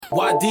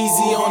Why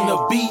DZ on the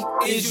beat?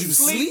 Is you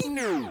sleep?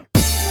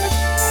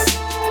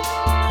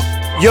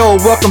 Yo,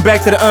 welcome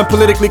back to the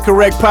Unpolitically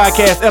Correct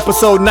Podcast,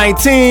 episode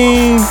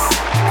 19.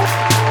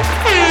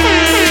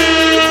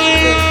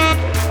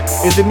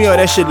 Is it me or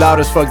that shit loud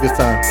as fuck this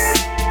time?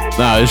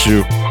 Nah, it's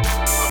you.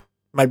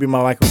 Might be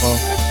my microphone.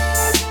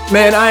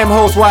 Man, I am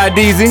host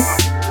YDZ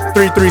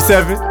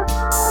 337.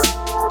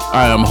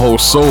 I am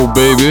host Soul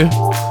Baby,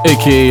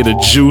 aka The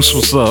Juice.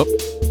 What's up?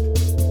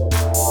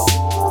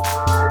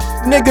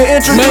 Nigga,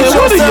 introduce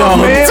yourself,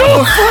 man. What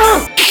the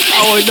fuck? I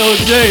only know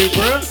Jay,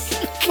 bro.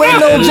 Wait,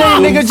 no Jay,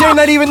 nigga. Jay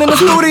not even in the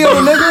studio,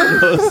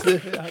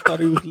 nigga. I thought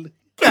he was.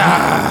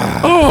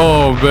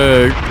 Oh,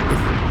 man.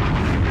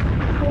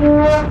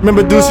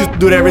 Remember Deuce used to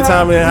do that every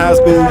time in high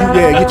school?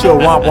 Yeah, get your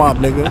womp womp,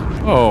 nigga.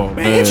 Oh,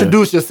 Man,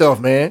 introduce yourself,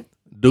 man.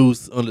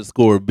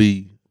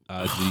 Deuce_B,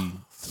 IG,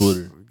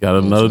 Twitter. Got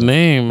another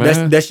name,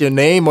 man. That's your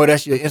name or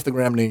that's your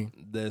Instagram name?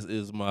 That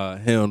is my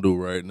handle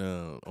right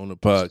now on the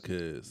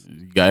podcast.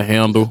 You got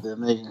handle.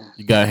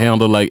 You got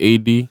handle like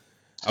AD.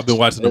 I've been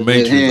watching The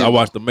Matrix. I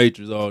watched The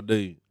Matrix all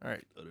day. All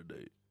right, the other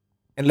day.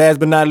 And last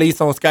but not least,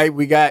 on Skype,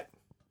 we got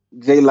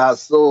J La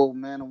Soul,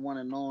 man, the one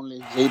and only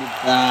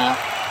Jada Dime.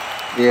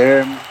 You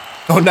heard me?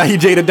 Oh, now he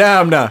Jada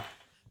Dime now.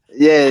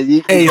 Yeah,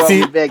 you Hey, brought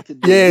see, me back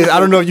today. yeah, I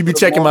don't know if you be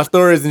checking my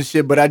stories and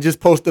shit, but I just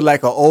posted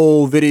like an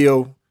old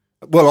video,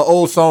 well, an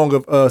old song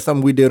of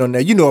something we did on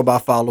there. You know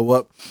about Follow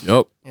Up.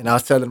 Yup. And I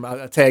was telling him,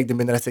 I tagged him,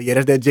 and then I said, yeah,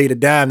 that's that Jada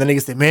Dime. The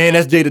nigga said, man,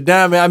 that's Jada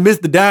Dime, man. I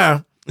missed the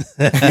dime.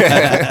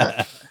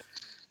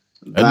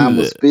 Dime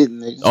was spitting,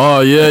 nigga. Oh,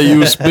 yeah, you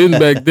was spitting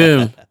back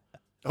then.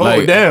 Oh,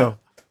 Like, damn.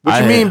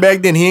 What you mean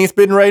back then? He ain't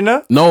spitting right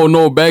now?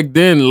 No, back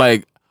then,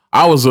 like,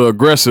 I was an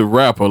aggressive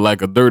rapper,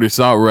 like a Dirty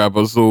South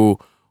rapper. So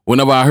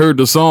whenever I heard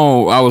the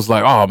song, I was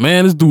like, oh,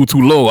 man, this dude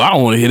too low. I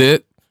don't want to hear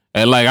that.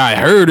 And, like, I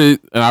heard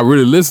it, and I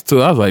really listened to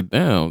it. I was like,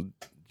 damn,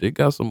 they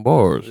got some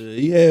bars.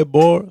 He had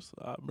bars.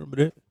 I remember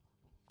that.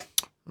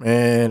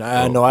 Man,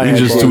 I know I We had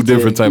just bars. two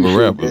different type of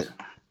rappers.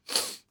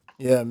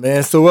 Yeah,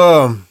 man.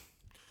 So,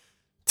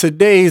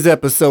 today's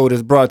episode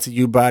is brought to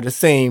you by the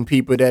same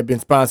people that have been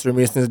sponsoring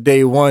me since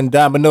day one,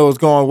 Domino's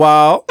Going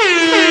Wild.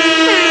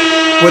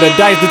 With a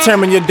dice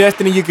determine your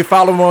destiny, you can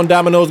follow them on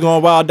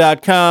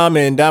Domino'sGoingWild.com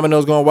and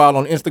Domino's Going Wild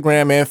on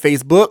Instagram and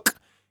Facebook.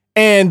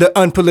 And the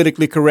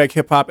Unpolitically Correct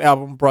Hip Hop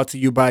album brought to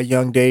you by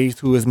Young Days,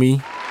 who is me.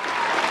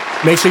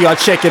 Make sure y'all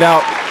check it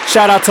out.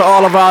 Shout out to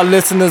all of our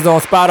listeners on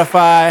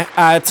Spotify,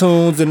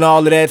 iTunes, and all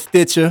of that,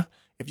 Stitcher.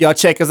 If y'all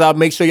check us out,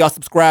 make sure y'all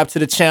subscribe to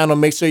the channel.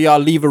 Make sure y'all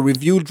leave a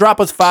review. Drop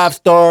us 5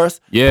 stars.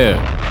 Yeah,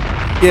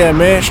 Yeah,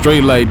 man.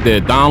 straight like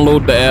that.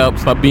 Download the app.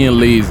 Stop being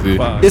lazy.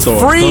 It's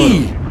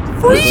free.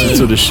 Listen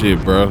to the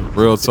shit, bro.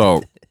 Real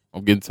talk.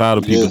 I'm getting tired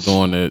of people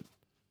doing that.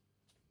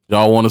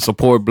 Y'all want to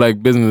support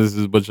black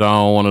businesses, but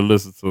y'all don't want to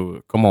listen to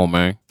it. Come on,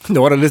 man.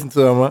 No one to listen to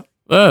them, huh?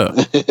 Yeah. I'm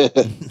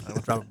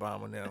gonna drop a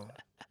bomb on that one.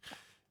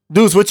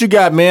 Deuce, what you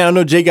got, man? I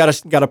know Jay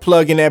got a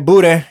plug in that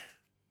booty.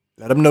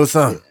 Let him know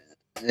something.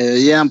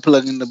 Yeah, I'm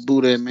plugging the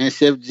Buddha, man.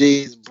 Chef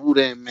J's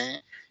Buddha, man.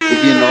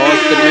 If you're in the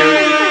Austin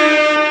area,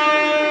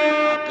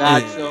 I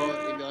got y'all.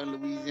 If y'all in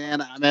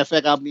Louisiana, matter of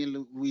fact, I'll be in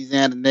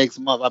Louisiana next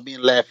month. I'll be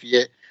in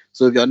Lafayette.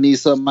 So if y'all need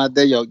something out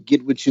there, y'all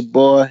get with your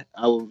boy.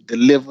 I will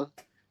deliver.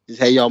 Just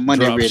have y'all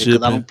money Drop ready because I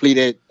shipping. don't play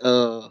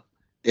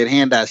that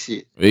handout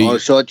shit. Hey. All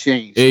short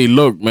change. Hey,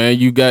 look, man.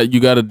 You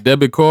got a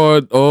debit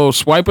card or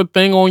swiper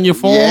thing on your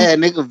phone? Yeah,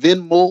 nigga,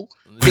 Venmo.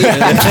 You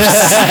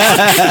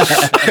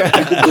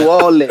can do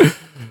all that.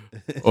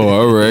 Oh,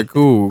 all right.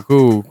 Cool.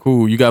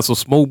 You got some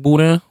smoke,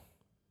 Boudin?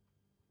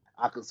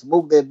 I can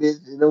smoke that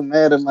bitch. It don't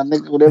matter, my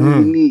nigga. Whatever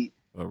you need.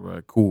 All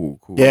right. Cool.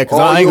 Yeah, because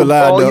I ain't gonna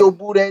lie, all though. your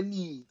Buddha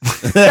needs.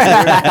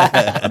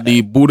 I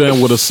need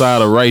Boudin with a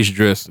side of rice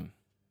dressing.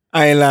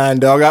 I ain't lying,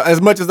 dog.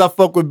 As much as I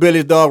fuck with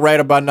Billy's, dog, right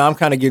about now, I'm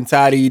kind of getting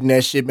tired of eating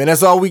that shit, man.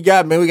 That's all we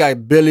got, man. We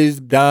got Billy's,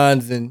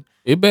 Don's, and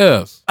Hey,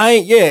 Bears.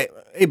 hey,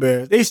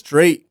 Bears, they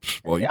straight.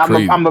 Boy, you I'm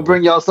crazy. gonna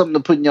bring y'all something to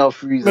put in y'all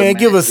freezer. Man,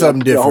 give us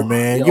something different,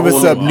 man. Give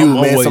us something new,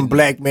 I'm man. Some waiting.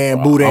 black man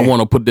I boudin. want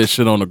to put that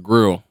shit on the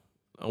grill.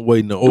 I'm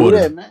waiting to Do order.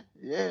 that, man.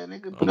 Yeah,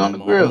 nigga, put it on the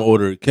I'm grill. gonna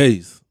order a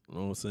case. You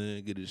know what I'm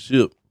saying? Get it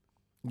shipped.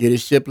 Get it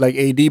shipped like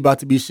AD about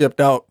to be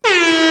shipped out.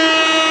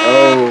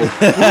 Oh,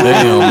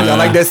 Damn, man. Y'all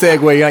like that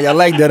segue, huh? Y'all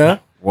like that, huh?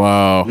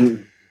 Wow.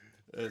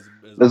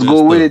 let's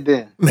go with it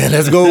then. Man,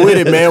 let's go with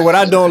it, man. What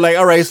I don't like,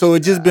 all right, so it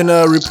just been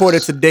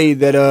reported today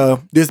that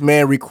this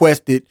man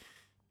requested,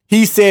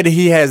 he said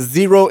he has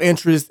zero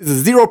interest, it's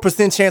a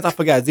 0% chance, I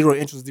forgot,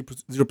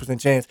 0%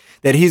 chance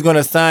that he's going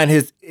to sign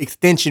his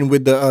extension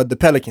with the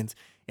Pelicans.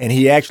 And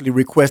he actually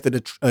requested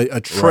a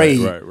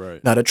trade.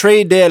 Right. Now, the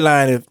trade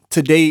deadline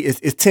today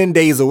is 10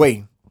 days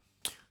away.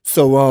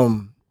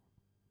 So,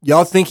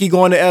 y'all think he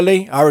going to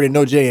LA? I already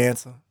know Jay's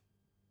answer.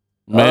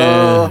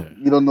 Man.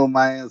 You don't know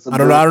my answer. I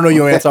don't know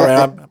your answer. All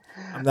right,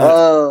 I'm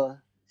not.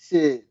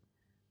 Shit.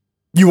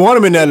 You want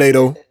him in LA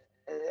though?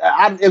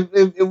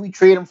 If we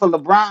trade him for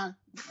LeBron.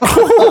 I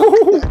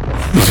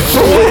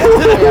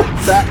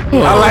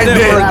like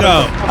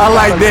that. I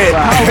like that.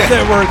 How does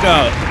that work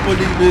out? What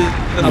do you do?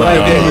 I like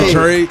that.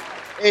 Trade.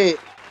 Hey,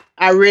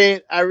 I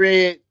read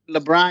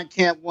LeBron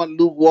can't want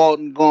Luke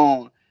Walton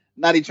gone.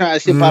 Now they trying to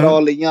ship out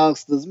all the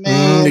youngsters,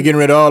 man. They're getting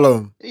rid of all of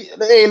them.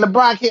 Hey,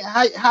 LeBron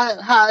can't.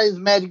 How is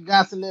Magic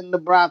Johnson letting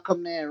LeBron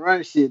come there and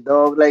run shit,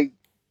 dog? Like,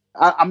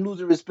 I'm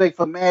losing respect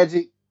for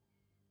Magic.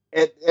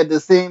 At the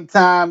same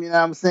time, you know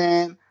what I'm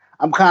saying?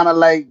 I'm kind of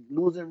like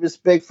losing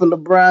respect for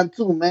LeBron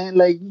too, man.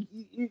 Like,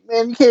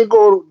 man, you can't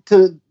go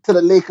to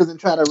the Lakers and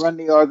try to run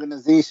the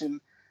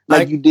organization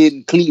like you did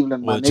in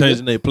Cleveland, man.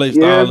 Changing their play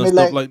style and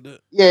stuff like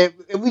that. Yeah,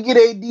 if we get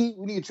AD, we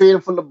need to trade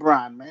him for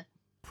LeBron, man.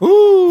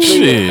 Ooh,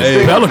 shit.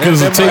 Hey,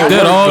 Pelicans will take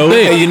that all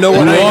day. Hey, you know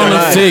what? New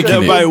Orleans taking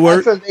that might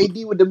work. I trust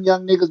AD with them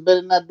young niggas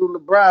better not do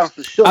LeBron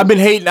for sure. I've been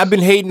hating. I've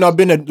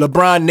been a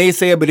LeBron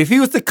naysayer, but if he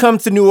was to come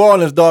to New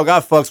Orleans, dog, I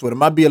fucks with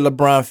him. I'd be a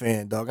LeBron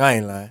fan, dog. I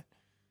ain't lying.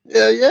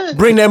 Yeah.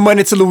 Bring that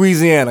money to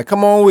Louisiana.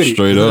 Come on with it.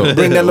 Straight up.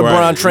 Bring that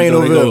LeBron train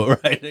over here.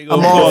 Right.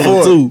 I'm all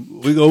for it.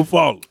 Too. We gonna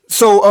follow.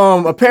 So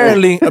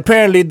apparently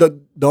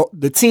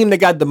the team that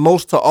got the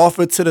most to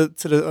offer to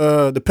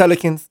the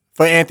Pelicans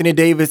for Anthony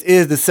Davis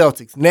is the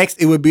Celtics.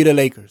 Next, it would be the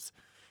Lakers.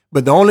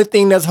 But the only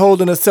thing that's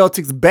holding the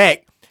Celtics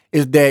back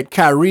is that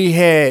Kyrie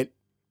had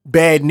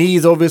bad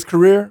knees over his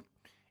career.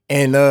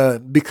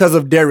 And because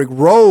of Derrick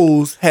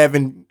Rose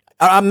having,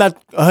 I'm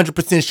not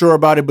 100% sure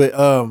about it, but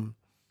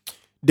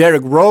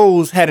Derrick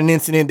Rose had an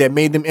incident that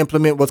made them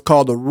implement what's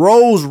called the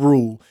Rose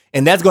Rule.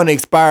 And that's going to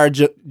expire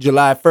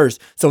July 1st.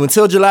 So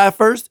until July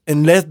 1st,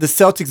 unless the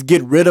Celtics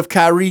get rid of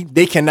Kyrie,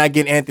 they cannot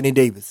get Anthony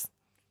Davis.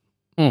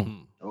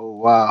 Oh,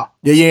 wow.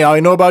 Yeah,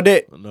 you know about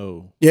that?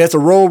 No. Yeah, it's a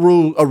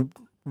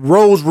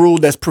Rose Rule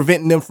that's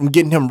preventing them from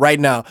getting him right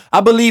now. I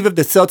believe if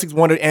the Celtics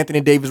wanted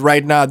Anthony Davis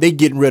right now, they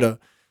getting rid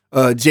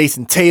of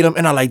Jason Tatum,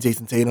 and I like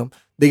Jason Tatum.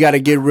 They got to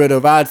get rid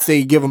of, I'd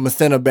say, give him a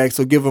center back.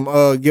 So give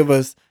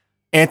us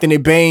Anthony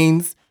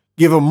Baines,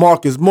 give him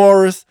Marcus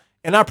Morris,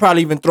 and I'd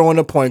probably even throw in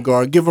a point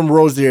guard. Give him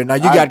Rozier. Now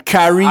you got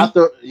Kyrie.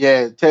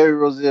 Terry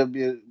Rozier would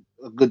be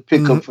a good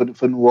pickup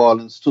for New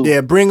Orleans too.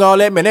 Yeah, bring all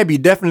that, man. That'd be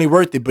definitely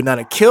worth it. But now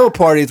the kill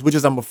part is, which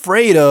is I'm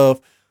afraid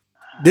of,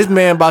 this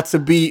man about to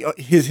be,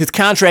 his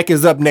contract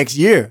is up next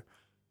year.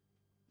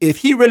 If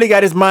he really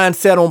got his mind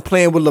set on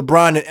playing with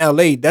LeBron in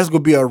LA, that's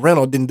going to be a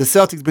rental. Then the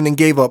Celtics then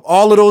gave up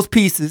all of those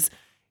pieces,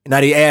 and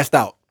now they asked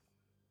out.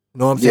 You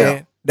know what I'm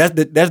saying?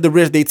 That's the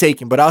risk they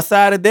taking. But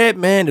outside of that,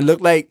 man, it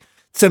looked like,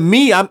 to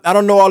me, I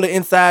don't know all the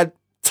inside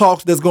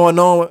talks that's going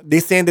on. They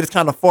saying that it's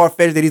kind of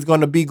far-fetched that he's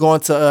going to be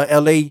going to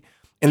LA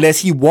unless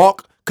he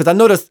walk. Because I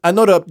know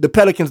the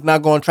Pelicans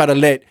not going to try to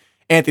let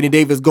Anthony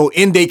Davis go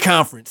in their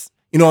conference.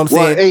 You know what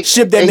I'm saying?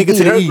 Ship that nigga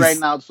to the East right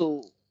now,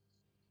 so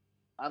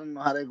I don't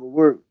know how that gonna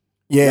work.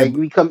 Yeah,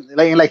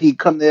 like he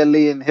come to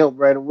LA and help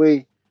right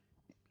away.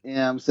 You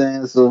know what I'm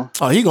saying? So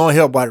he gonna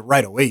help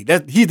right away.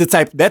 He's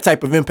that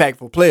type of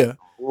impactful player.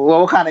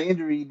 Well, what kind of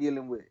injury you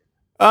dealing with?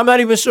 I'm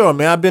not even sure,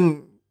 man. I've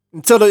been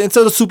until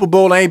the Super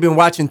Bowl. I ain't been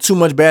watching too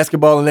much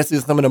basketball unless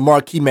it's some of the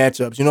marquee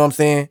matchups. You know what I'm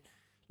saying?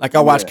 Like I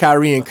watched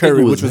Kyrie and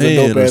Curry, which was a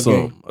dope ass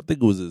game. I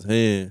think it was his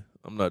hand.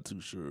 I'm not too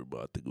sure,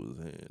 but I think it was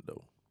his hand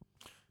though.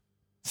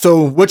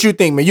 So what you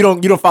think, man? You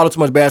don't follow too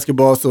much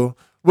basketball, so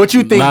what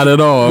you think? Not at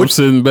all. I'm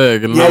sitting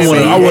back and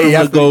I want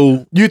him to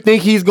go. You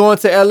think he's going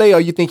to LA, or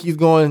you think he's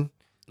going?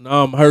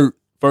 No, I'm hurt.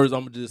 First,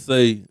 I'm gonna just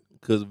say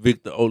because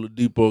Victor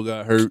Oladipo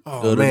got hurt the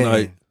other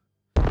night.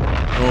 You know what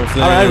I'm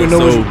saying? I don't even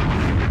know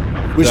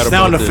which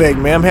sound effect,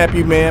 man. I'm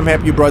happy, man. I'm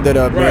happy you brought that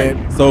up,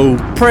 man. So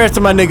prayers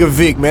to my nigga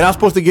Vic, man. I'm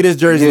supposed to get his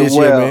jersey this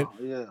year, man.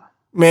 Yeah.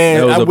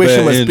 Man, I wish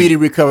him a speedy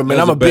recovery, man.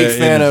 I'm a big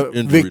fan of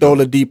Victor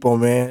Oladipo,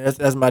 man.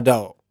 That's my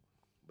dog.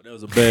 That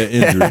was a bad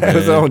injury,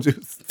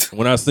 man.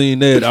 When I seen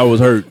that, I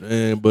was hurt,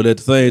 man. But at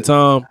the same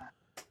time,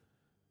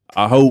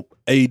 I hope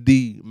AD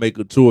make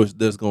a choice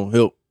that's gonna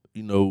help,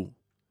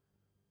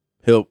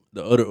 help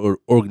the other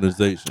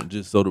organization.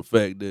 Just so the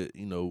fact that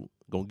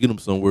gonna get him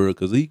somewhere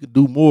because he could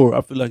do more. I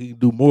feel like he can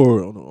do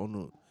more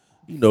on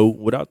the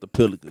without the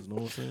Pelicans. You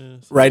know what I'm saying?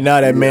 So, right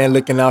now, that man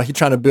looking out, he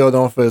trying to build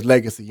on for his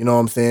legacy. You know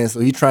what I'm saying? So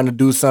he trying to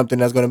do something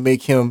that's gonna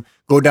make him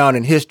go down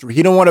in history.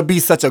 He don't want to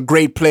be such a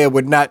great player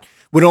with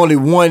only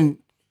one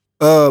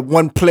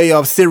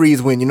playoff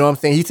series win. You know what I'm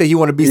saying? He said he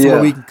want to be somewhere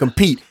where he can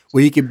compete,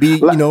 where he could be,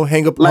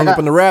 hang up on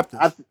the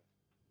Raptors.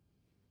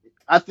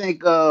 I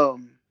think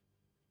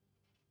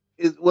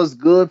it was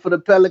good for the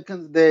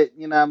Pelicans that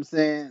what I'm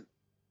saying,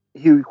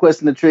 he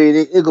requesting the trade.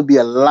 It gonna be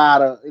a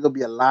lot of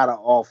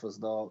offers,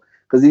 dog.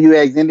 Because if you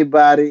ask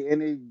anybody,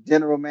 any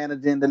general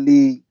manager in the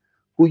league,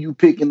 who you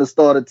picking to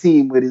start a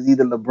team with is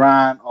either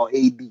LeBron or AD.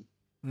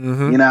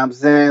 Mm-hmm. You know what I'm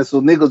saying?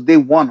 So niggas, they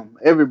want them.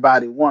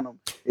 Everybody want them.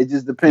 It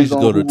just depends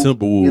on go to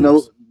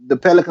Timberwolves. The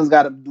Pelicans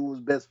got to do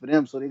what's best for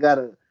them. So they got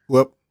to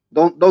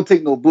don't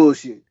take no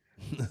bullshit.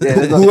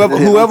 Yeah,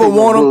 whoever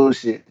want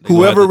him,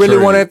 whoever really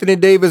want Anthony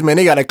Davis, man,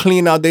 they got to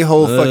clean out their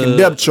whole fucking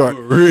depth chart.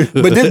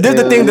 But this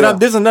the thing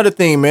this is another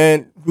thing,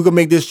 man. We're gonna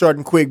make this short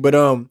and quick, but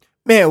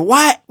man,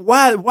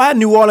 why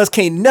New Orleans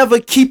can't never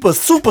keep a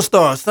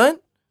superstar, son?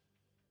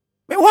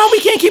 Man, why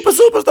we can't keep a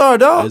superstar,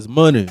 dog? It's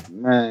money.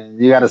 Man,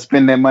 you got to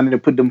spend that money to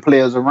put them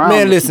players around.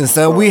 Man, listen,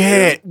 son, we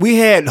had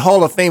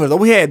Hall of Famers.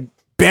 We had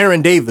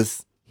Baron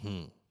Davis.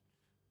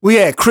 We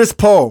had Chris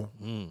Paul.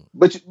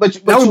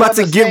 Now we about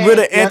to get rid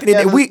of Anthony.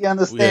 You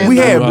understand? We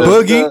had Yeah.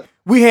 Boogie.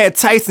 We had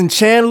Tyson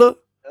Chandler.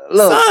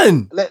 Look,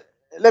 Son.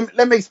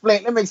 let me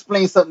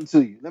explain something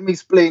to you. Let me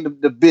explain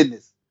the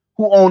business.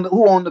 Who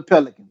owned the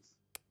Pelicans?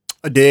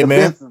 A dead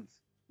man.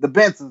 The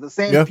Bensons, the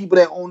same Yeah. people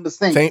that own the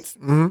Saints. Saints.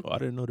 Mm-hmm. Oh, I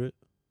didn't know that.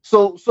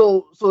 So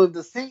if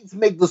the Saints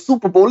make the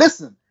Super Bowl,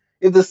 listen,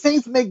 if the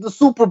Saints make the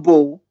Super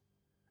Bowl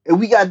and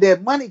we got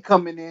that money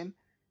coming in,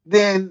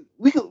 then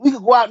we could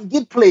go out and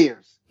get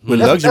players. With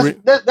luxury.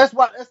 That's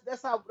why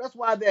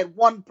that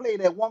one play,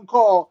 that one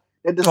call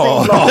that the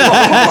Oh. Saints lost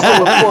was so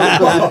important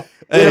because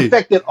it Hey.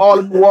 affected all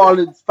of New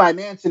Orleans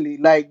financially,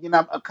 like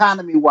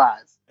economy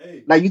wise.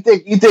 Like you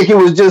think it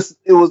was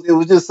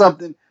just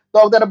something,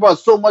 dog, that brought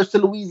so much to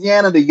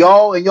Louisiana to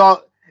y'all.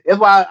 That's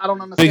why I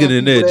don't understand Bigger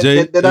than people that, Jay.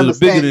 that It was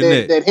understand bigger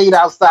than that hate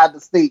outside the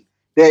state.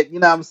 That you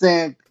know what I'm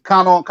saying,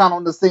 count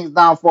on the Saints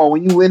downfall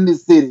when you in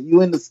this city,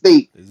 you in the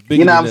state. It's bigger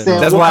You know what than I'm saying?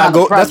 that. That's What why I kind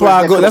go. of That's why I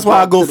progress go. that That's why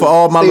I could've go brought for to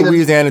all the my state of-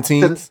 Louisiana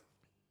teams.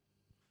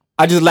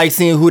 I just like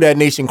seeing who that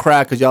nation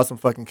cry because y'all some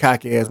fucking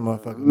cocky ass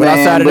motherfuckers. But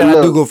outside of that,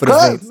 I do go for the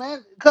Saints.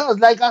 Cause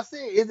like I said,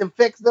 it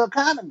affects the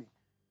economy.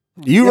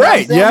 You know what I'm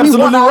right. saying? You're We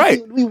absolutely want our right.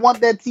 team- we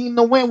want that team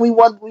to win. We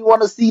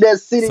want to see that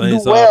city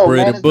Saints do are well, bread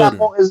man. and It's not butter.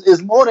 more.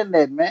 It's more than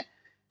that, man.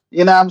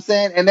 You know what I'm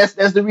saying? And that's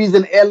the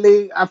reason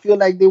LA. I feel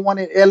like they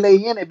wanted LA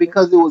in it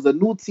because it was a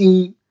new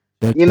team.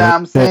 You know what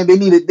I'm saying? They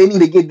need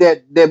to get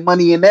that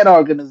money in that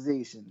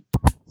organization.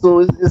 So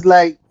it's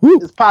like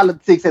it's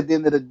politics at the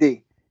end of the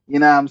day. You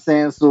know what I'm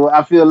saying? So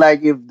I feel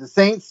like if the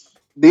Saints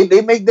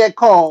they make that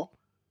call,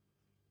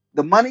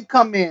 the money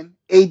come in.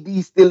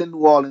 AD still in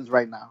New Orleans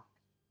right now.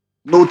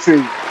 No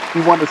trade.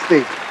 He want to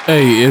stay.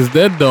 Hey, is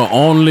that the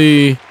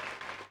only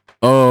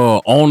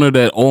owner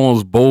that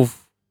owns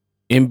both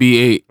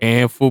NBA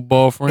and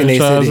football In their city.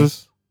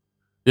 franchises?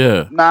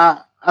 Yeah. Nah,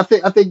 I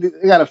think they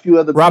got a few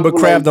other Robert people.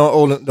 Kraft like,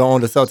 don't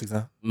own the Celtics,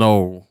 huh?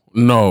 No.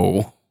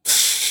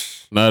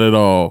 Not at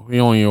all. He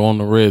only on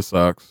the Red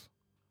Sox.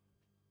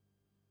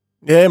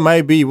 Yeah, it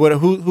might be.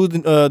 Who's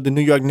the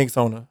New York Knicks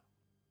owner?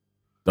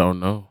 Don't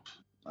know.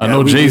 I Yeah,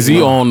 know we Jay-Z just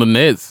know. on the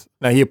Nets.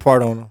 Now he a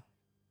part owner.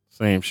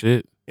 Same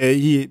shit. Yeah,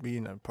 he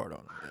not a part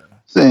owner.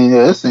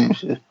 same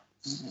shit.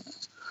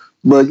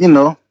 But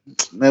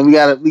man, we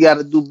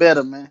gotta do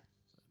better, man.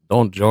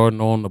 Don't Jordan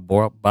own the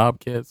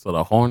Bobcats or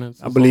the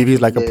Hornets? or I believe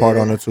he's like a part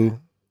Yeah. owner too.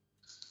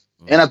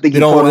 And I think They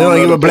don't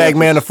give a black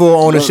man the full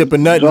ownership of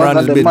nothing around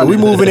this bitch. But we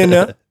moving in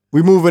there.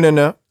 We moving in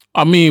there.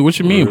 I mean, what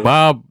you mean?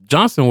 Bob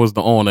Johnson was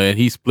the owner, and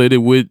he split it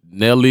with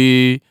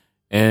Nelly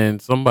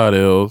and somebody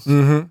else.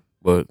 Mm-hmm.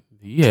 But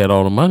he had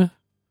all the money.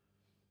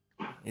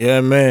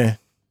 Yeah, man.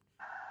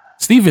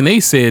 Stephen A.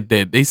 said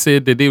that. They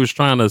said that they was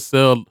trying to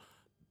sell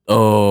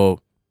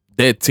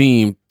that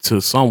team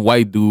to some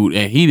white dude,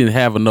 and he didn't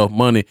have enough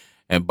money.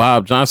 And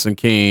Bob Johnson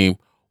came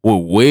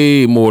with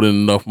way more than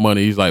enough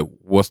money. He's like,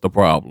 "What's the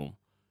problem?"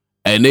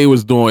 And they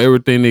was doing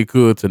everything they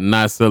could to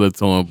not sell it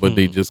to him, but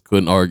they just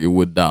couldn't argue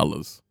with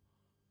dollars.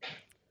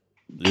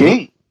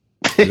 Can't.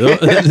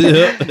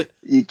 Yeah.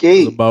 You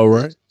can't. That's about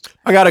right.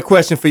 I got a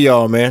question for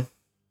y'all, man.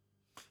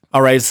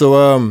 All right,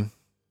 so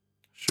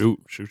Shoot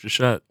your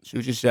shot.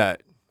 shoot your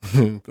shot.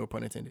 No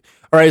pun intended.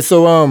 All right,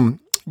 so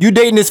you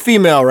dating this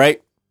female,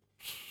 right?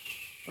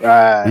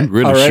 Right. We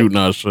really All right. shooting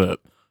our shot.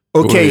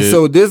 Go Okay, ahead.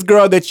 so this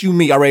girl that you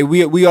meet, all right,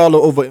 we all are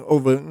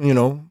over,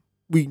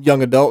 we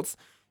young adults.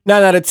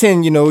 9 out of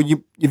 10,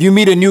 if you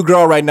meet a new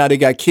girl right now, they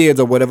got kids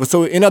or whatever.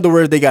 So in other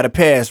words, they got a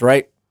pass,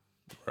 right?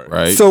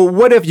 Right. So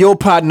what if your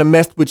partner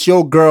messed with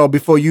your girl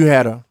before you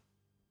had her?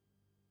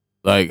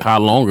 Like how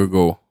long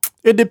ago?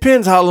 It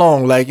depends how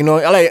long. Like,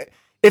 like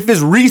if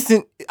it's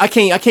recent, I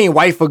can't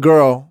wife a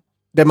girl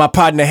that my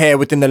partner had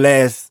within the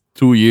last,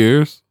 2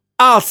 years.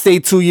 I'll say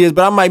 2 years,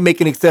 but I might make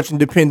an exception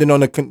depending on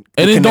the And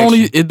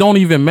connection. it don't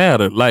even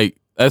matter. Like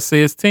let's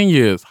say it's 10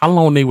 years. How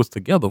long they was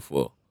together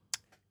for?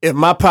 If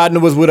my partner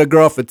was with a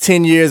girl for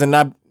 10 years and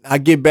I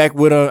get back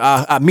with her,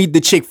 I meet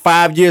the chick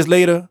 5 years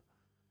later.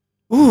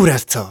 Ooh,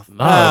 that's tough.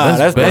 Nah,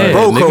 that's bad.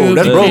 bro nigga. code.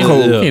 That's You bro can't-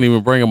 code. You can't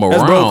even bring them That's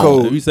around. bro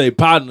code. If we say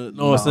partner, you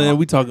know what I'm saying?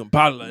 We talking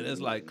partner, like that's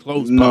like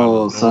close partner. No, You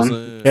know what son. I'm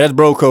saying? Yeah, that's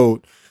bro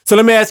code. So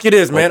let me ask you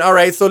this, man. All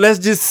right, so let's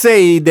just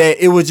say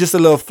that it was just a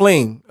little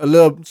fling. A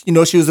little,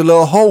 she was a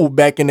little hoe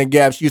back in the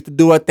gap. She used to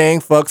do her thing,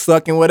 fuck,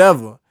 suck, and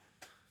whatever.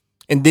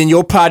 And then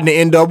your partner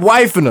end up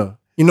wifing her.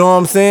 You know what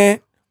I'm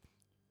saying?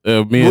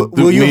 Me and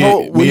Will you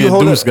hold- will you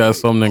hold Deuce a- got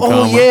something in Oh,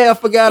 common. yeah, I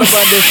forgot about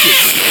that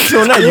shit.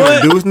 No, not you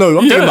and Deuce. No,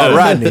 I'm talking about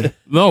Rodney.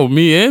 No,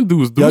 me and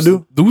Deuce. Y'all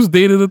do? Deuce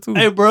dated her too.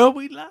 Hey, bro,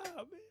 we live,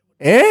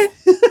 man. Eh?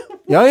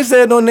 Y'all ain't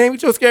said no name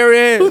with your scary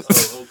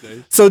ass.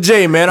 Okay. So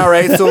Jay, man, all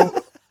right,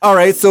 so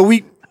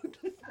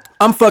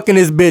I'm fucking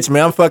this bitch,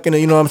 man. I'm fucking her,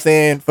 you know what I'm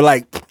saying, for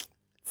like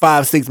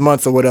 5-6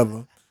 months or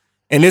whatever.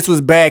 And this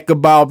was back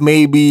about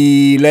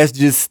maybe, let's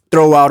just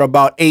throw out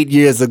about 8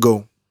 years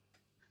ago.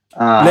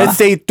 Let's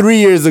say 3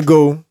 years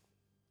ago,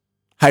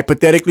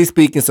 hypothetically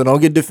speaking, so don't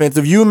get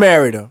defensive, you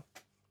married her.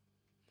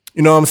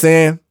 You know what I'm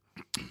saying?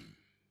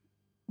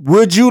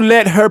 Would you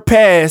let her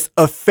past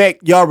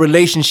affect your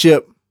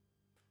relationship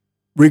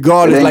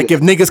regardless, like if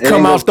niggas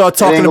come out start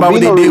talking about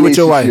what they did with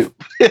your wife.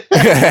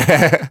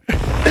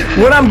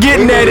 What I'm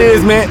getting at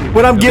is, man.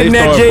 What I'm getting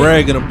at, Jay. They start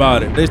bragging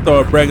about it. They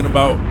start bragging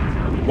about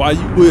why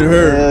you with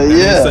her. And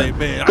yeah. they say,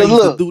 man, I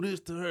used to do this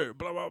to her.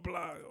 Blah blah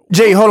blah.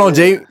 Jay, hold on,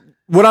 Jay.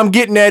 What I'm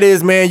getting at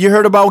is, man, you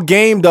heard about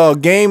Game,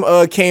 dog. Game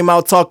came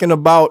out talking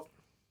about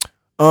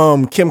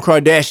Kim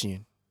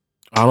Kardashian.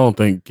 I don't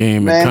think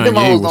Game Man, and them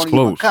Kanye hoes was don't even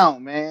close.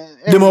 count, man.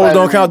 Them hoes Everybody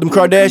don't count, them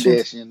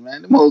Kardashians?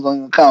 Man. Them hoes don't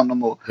even count no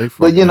more. They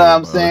But you know what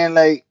I'm fucking saying?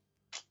 Like,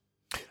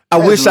 I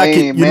that's wish I could.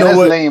 lame, You man. know That's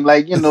what? lame.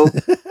 Like, you know,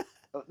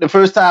 the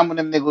first time when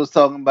them niggas was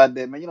talking about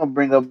that, man, you don't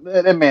bring up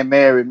that man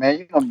married, man.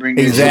 You don't bring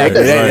this shit up.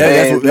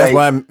 Exactly. That's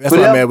why I'm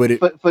mad with it.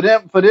 For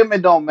them,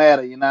 it don't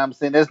matter. You know what I'm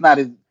saying? That's not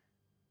as.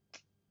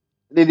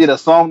 They did a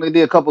song. They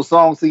did a couple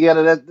songs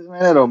together. That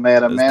don't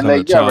matter, That's man. kinda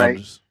Like, you're right.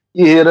 childish.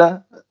 You hear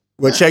that?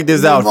 Well, check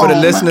this out. For the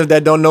listeners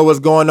that don't know what's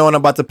going on, I'm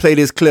about to play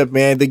this clip,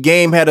 man. The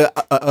Game had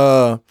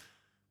a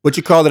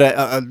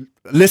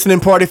listening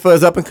party for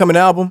his up and coming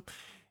album,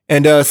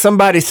 and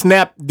somebody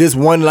snapped this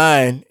one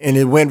line, and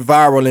it went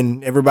viral,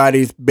 and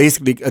everybody's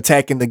basically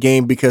attacking the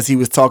Game because he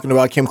was talking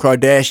about Kim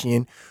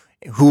Kardashian,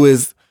 who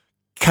is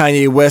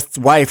Kanye West's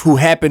wife, who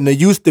happened to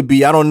used to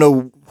be, I don't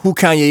know who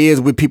Kanye is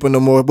with people no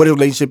more, what his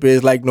relationship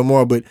is like no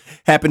more, but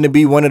happened to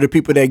be one of the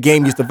people that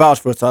Game used to vouch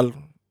for. So I'll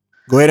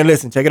go ahead and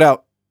listen. Check it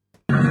out.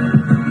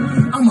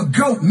 I'm a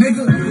goat,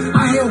 nigga.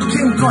 I held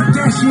Kim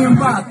Kardashian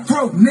by a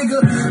throat,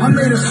 nigga. I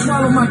made her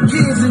swallow my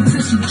kids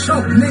until she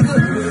choked,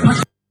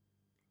 nigga.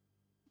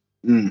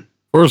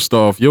 First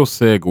off, your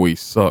segue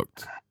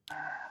sucked.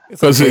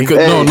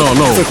 Okay. No.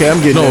 It's okay, I'm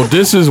getting No, it.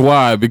 this is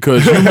why,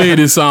 because you made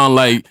it sound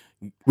like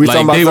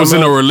talking about they was in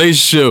something a else?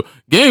 relationship.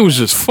 Game was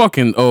just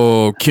fucking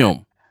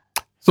Kim.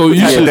 So you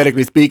should,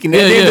 Hypothetically speaking, at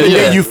the end of the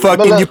day, you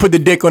fucking, you put the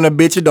dick on a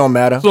bitch, it don't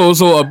matter.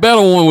 so a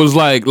better one was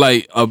like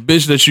a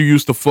bitch that you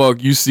used to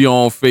fuck. You see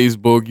on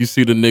Facebook, you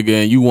see the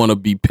nigga, and you want to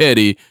be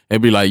petty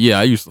and be like, yeah,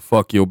 I used to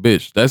fuck your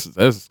bitch. That's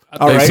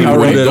All right. basically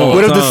what it But doing.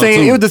 it was the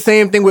same. It was the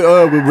same thing with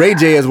Ray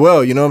J as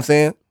well. You know what I'm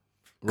saying?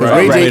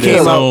 Right. Ray J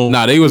came out.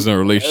 Nah, they was in a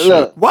relationship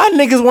Look, Why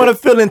niggas want to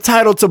feel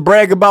entitled to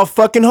brag about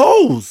fucking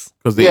hoes?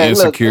 because they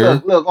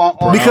insecure. Look,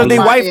 on Because they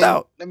my wiped end,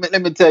 out.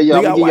 Let me tell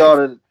y'all. They I'm got gonna give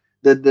y'all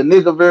the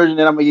nigga version,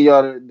 and I'm gonna give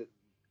y'all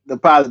the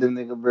positive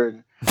nigga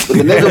version. But the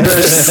nigga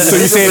version.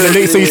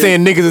 So you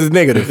saying niggas is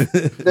negative?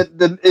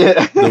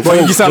 Boy,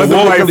 you sound like the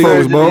white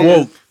folks, bro.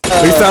 Woke.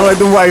 You sound like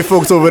the white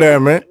folks over there,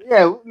 man.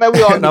 Yeah, man,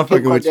 we all Nah, knew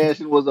Kim fucking with you.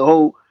 Kardashian was a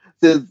hoe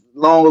since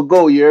long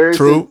ago. You heard?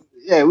 True.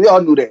 Yeah, we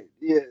all knew that.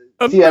 Yeah,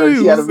 she had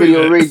a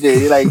video of Ray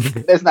J. Like,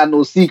 that's not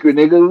no secret,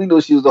 nigga. We know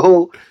she was a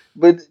hoe.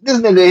 But this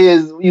nigga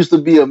here used to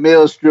be a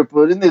male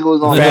stripper. This nigga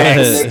was on that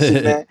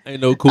connection, man. Ain't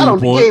no I cool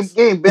don't points.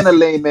 game been a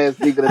lame ass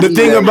nigga. The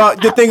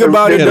thing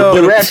about it Yeah, though.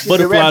 the rap shit-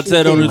 butterfly the rap shit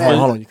tat on came his out. face.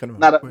 Hold on, you cut him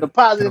Now off. the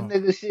positive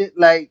nigga shit,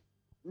 like,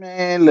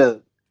 man,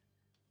 look,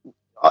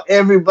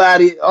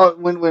 everybody,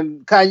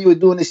 when Kanye was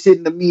doing this shit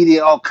in the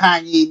media,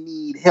 Kanye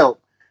need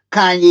help,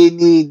 Kanye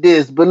need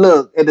this, but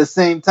look, at the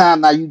same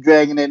time, now you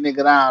dragging that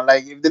nigga down.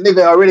 Like, if the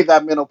nigga already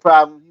got mental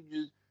problems,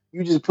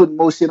 you just putting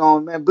more shit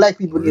on, man. Black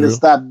people need to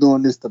stop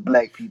doing this to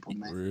black people,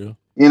 man. Real.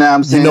 You know what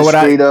I'm saying? know what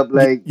Straight up,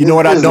 like, you know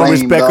what I this don't lame,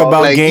 respect dog.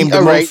 about Like, Game the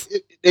all most?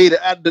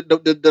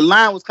 The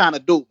line was kind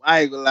of dope.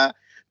 I ain't gonna lie.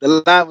 The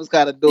line was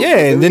kind of dope. Yeah,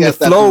 and We then the gotta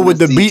stop flow doing with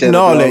this the to beat each and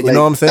other, all dog. that, you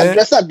know what I'm saying?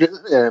 That's not,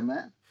 yeah,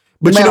 man.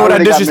 But Man you know what I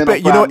already got disrespect?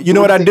 mental problems. You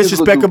know what I What you think this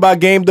disrespect would do? about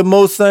Game the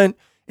most, son?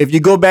 If you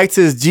go back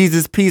to his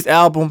Jesus Peace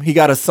album, he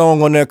got a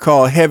song on there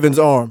called Heaven's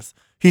Arms.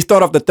 He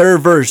started off the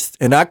third verse,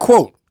 and I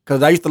quote,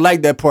 because I used to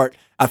like that part.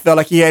 I felt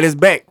like he had his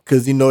back,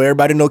 because, you know,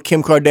 everybody know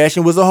Kim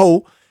Kardashian was a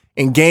hoe,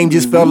 and Game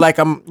just felt like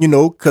I'm, you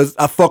know, because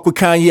I fuck with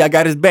Kanye, I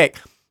got his back.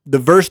 The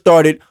verse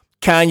started,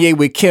 Kanye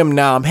with Kim,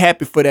 now I'm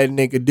happy for that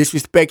nigga.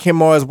 Disrespect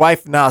him or his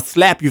wife, now I'll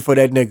slap you for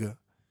that nigga.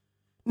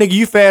 Nigga,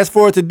 you fast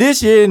forward to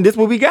this year, and this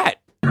what we got.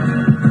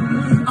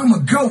 I'm a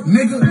goat,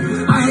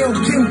 nigga. I held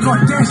Kim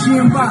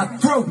Kardashian by a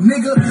throat,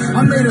 nigga.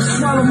 I made her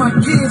swallow my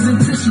kids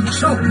until she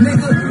choked,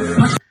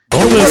 nigga.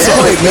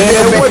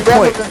 At what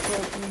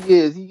point?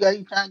 Years. He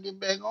trying to get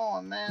back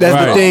on, man. That's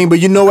the Right. thing, but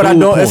you know what I Cool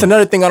don't. point. That's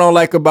another thing I don't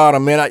like about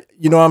him, man.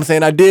 You know what I'm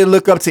saying? I did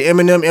look up to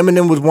Eminem.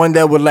 Eminem was one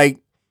that would like,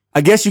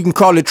 I guess you can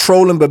call it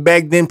trolling, but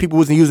back then people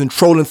wasn't using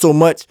trolling so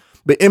much.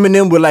 But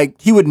Eminem would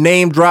like, he would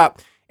name drop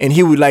and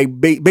he would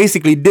like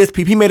basically diss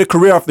people. He made a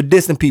career off of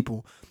dissing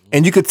people,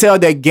 and you could tell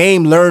that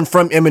Game learned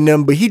from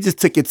Eminem, but he just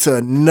took it to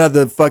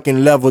another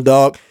fucking level,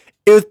 dog.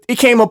 It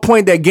came a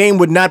point that Game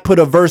would not put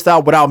a verse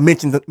out without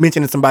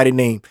mentioning somebody's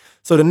name.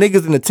 So the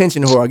nigga's an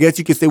attention whore. I guess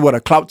you could say what, a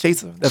clout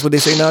chaser? That's what they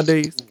say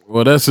nowadays.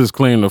 Well, that's his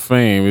claim to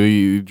fame.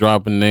 He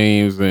dropping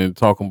names and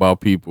talking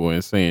about people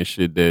and saying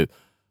shit that,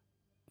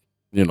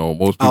 you know,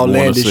 most people want to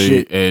Outlandish say.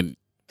 shit. And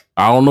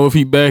I don't know if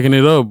he backing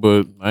it up,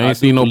 but I ain't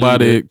seen do believe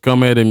nobody it.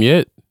 come at him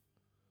yet.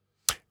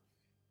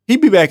 He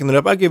be backing it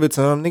up. I give it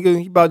to him, nigga.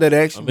 He about that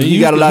action. I mean, he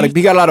got a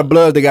lot of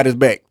blood that got his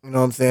back. You know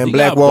what I'm saying? He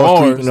Black got Wall bars.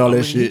 Street and all I that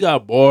mean, shit. He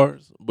got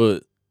bars,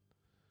 but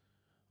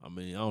I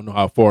mean, I don't know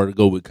how far to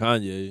go with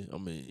Kanye. I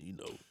mean, you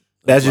know,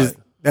 That's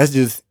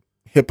just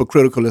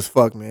hypocritical as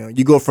fuck, man.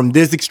 You go from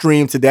this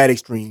extreme to that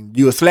extreme.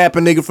 You a slap a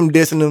nigga from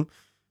dissing him,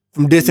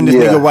 from dissing this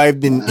nigga wife,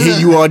 then here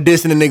you are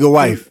dissing the nigga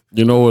wife.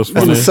 You know what's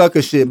That's funny? some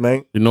sucker shit,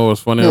 man. You know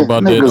what's funny Yeah,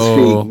 about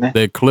niggas fake, man.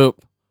 that clip?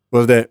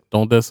 What's that?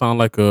 Don't that sound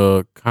like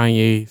a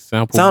Kanye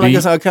sample Sound like beat?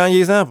 it's a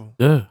Kanye sample.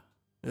 Yeah.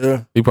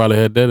 Yeah. He probably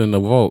had that in the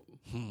vault.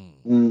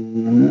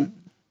 Mm-hmm.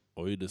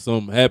 Or either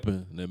something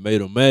happened that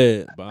made him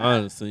mad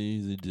behind the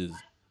scenes. He just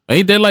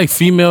Ain't that like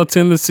female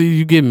tendency?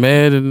 You get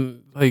mad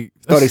and like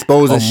Start that's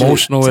exposing shit.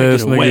 emotional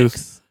ass taking a niggas.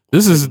 wax.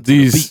 This is Taking to the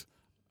these. beat.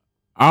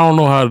 I don't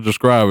know how to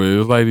describe it.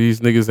 It's like these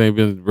niggas ain't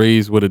been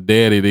raised with a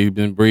daddy. They've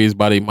been raised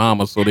by their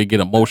mama, so they get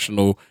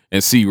emotional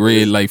and see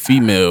red like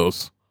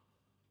females.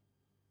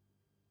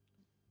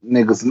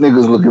 Niggas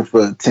looking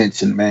for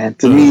attention, man.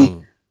 To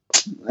me,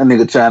 that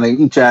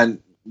nigga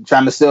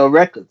trying to sell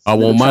records. I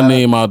want Nigga my tryna-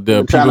 name out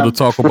there. tryna- People to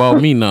talk about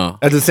me now.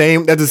 That's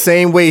the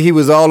same way he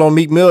was all on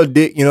Meek Mill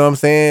dick, you know what I'm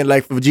saying?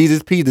 Like for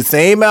Jesus P, the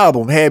same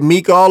album had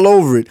Meek all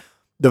over it.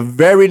 The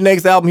very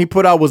next album he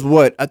put out was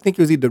what? I think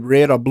it was either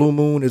Red or Blue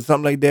Moon or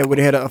something like that, where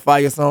they had a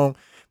fire song.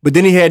 But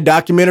then he had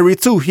documentary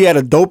too. He had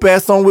a dope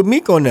ass song with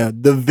Meek on there.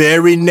 The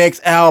very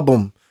next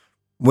album,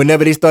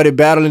 whenever they started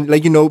battling,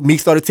 like, you know, Meek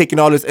started taking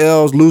all his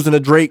L's, losing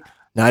to Drake.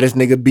 Now this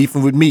nigga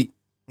beefing with Meek.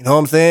 You know what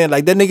I'm saying?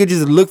 Like that nigga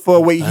just look for a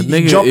way. That He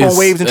nigga jump is- on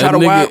waves and try that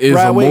to nigga ride is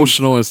waves.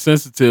 emotional and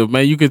sensitive,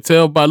 man. You can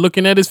tell by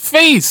looking at his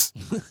face.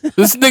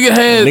 This nigga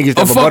had Niggas a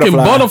have a fucking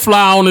butterfly.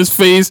 butterfly on his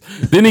face.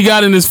 Then he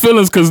got in his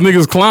feelings because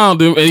niggas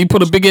clowned him, and he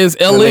put a big ass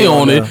LA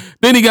on it.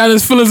 Then he got in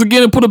his feelings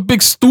again and put a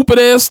big stupid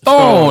ass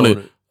star on it.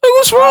 Like,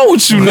 what's wrong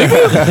with you, nigga?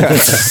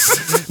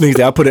 Niggas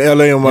say, I put an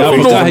LA on my Y'all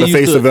face, know on how the he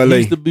face used of to, he LA.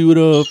 used to be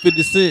with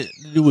 50 Cent.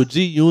 Then he was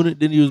G Unit.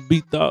 Then he was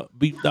beat out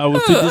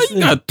with 50 You Cent.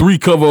 got 3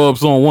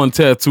 cover-ups on one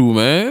tattoo,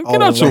 man.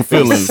 Get Oh, out your my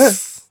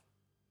feelings.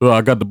 Well,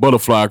 I got the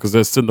butterfly because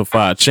that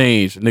signified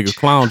change. Niggas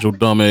clowned your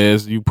dumb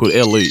ass. You put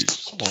LA.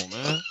 Come on,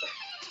 man.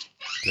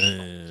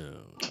 Damn.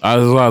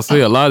 That's why I say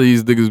a lot of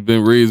these niggas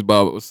been raised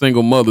by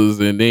single mothers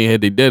and they ain't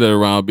had their daddy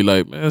around. Be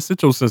like, man,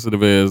 sit your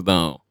sensitive ass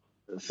down.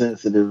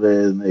 Sensitive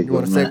ass nigga. You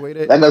wanna man. segue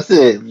that? Like I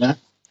said, man.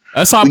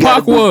 That's how We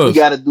Pac was.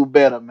 gotta do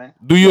better, man.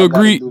 Do you Y'all gotta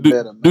agree? do Do,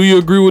 better, man. do you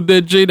agree with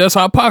that, Jay? That's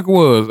how Pac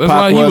was. That's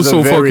why Pac he was so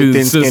a very fucking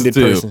thin-skinned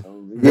sensitive.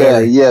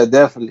 person. Yeah,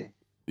 definitely.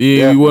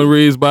 Yeah, he wasn't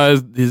raised by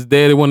his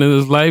daddy. One in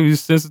his life, he's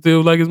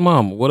sensitive like his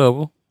mama.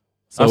 Whatever.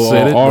 So I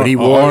said it. But he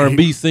wore-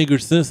 R&B singer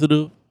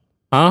sensitive?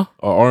 Huh?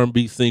 Or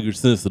R&B singer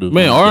sensitive?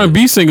 Man,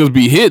 R&B singers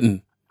be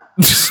hitting.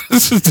 Them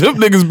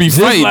niggas be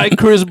Just fighting. like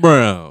Chris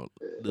Brown.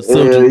 The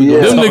subject we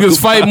yeah. gonna Them talk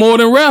niggas fight about. more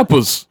than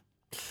rappers.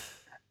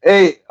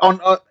 Hey,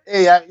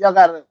 y'all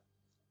gotta.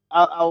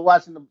 I was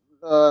watching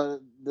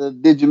the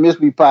Did You Miss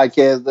Me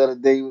podcast the other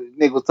day.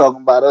 Nigga was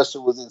talking about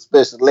Usher was in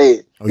special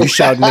ed. Oh, you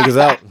shouting niggas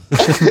out.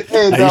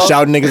 Hey, Are you dog,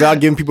 shouting niggas out,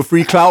 giving people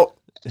free clout?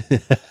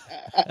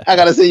 I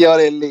gotta send y'all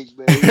that link,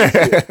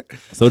 man.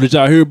 So did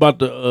y'all hear about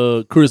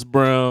the Chris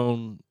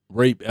Brown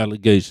rape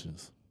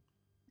allegations?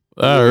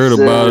 I heard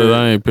about it.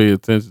 I ain't pay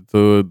attention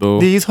to it though.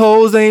 These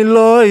hoes ain't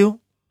loyal.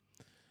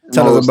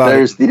 Tell us Most about it.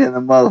 thirsty than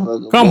the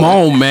motherfucker. Come boy.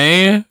 on,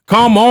 man.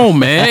 Come on,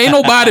 man. Ain't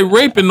nobody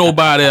raping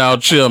nobody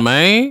out here,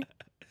 man.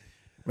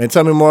 Man,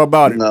 tell me more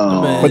about it.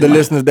 No, For the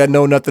listeners that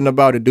know nothing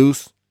about it,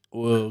 Deuce.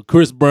 Well,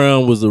 Chris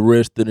Brown was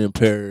arrested in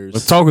Paris.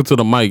 I'm talking to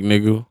the mic,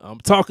 nigga. I'm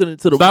talking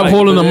into the Stop mic,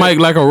 holding the man. mic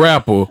like a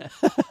rapper.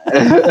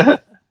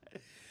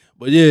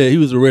 But yeah, he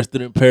was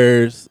arrested in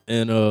Paris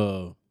and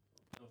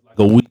like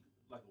a week.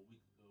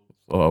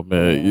 Oh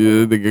man,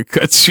 yeah, nigga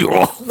cut you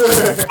off.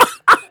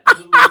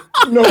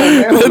 No,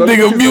 man. That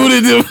nigga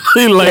muted him.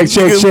 He like,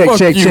 nigga,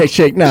 fuck you.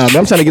 check. Nah, man,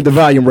 I'm trying to get the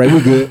volume right. We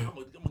good. I'm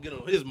gonna get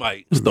on his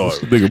mic. Start.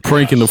 Nigga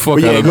pranking the fuck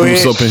But yeah, out of go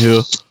Goose ahead. up in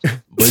here.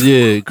 But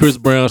yeah, Chris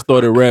Brown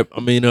started rap.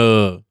 I mean,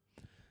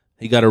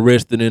 he got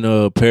arrested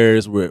in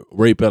Paris with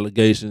rape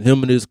allegations.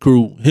 Him and his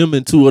crew, him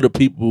and 2 other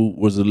people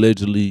was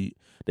allegedly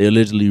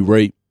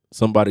raped.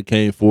 Somebody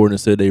came forward and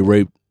said they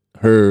raped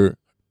her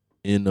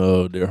in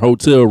their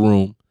hotel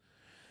room,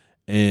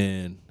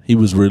 and he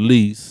was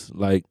released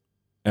like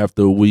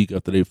after a week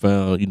after they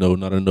found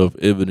not enough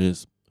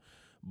evidence.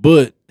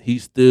 But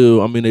he's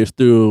still, I mean, they're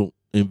still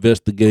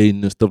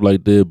investigating and stuff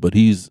like that. But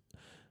he's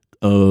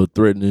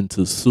threatening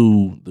to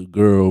sue the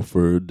girl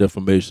for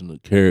defamation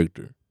of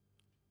character.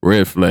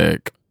 Red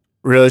flag.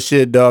 Real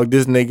shit, dog.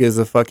 This nigga is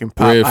a fucking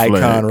pop Red icon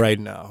flag. right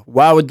now.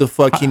 Why would the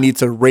fuck he need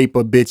to rape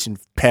a bitch in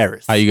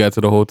Paris? How you got to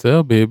the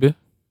hotel, baby?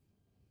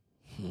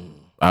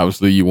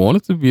 Obviously, you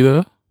wanted to be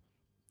there.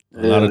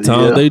 A lot of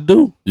times they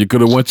do. You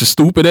could have went your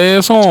stupid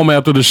ass home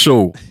after the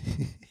show,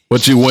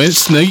 but you went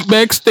sneak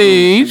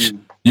backstage.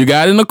 You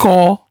got in the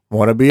car.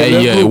 Wanna be in Hey,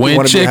 that yeah, group, went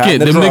wanna be check hot it. in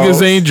the Them drawers.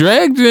 niggas ain't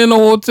dragged you in the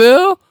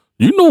hotel.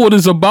 You know what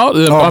it's about.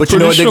 Oh, but you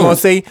know what they're gonna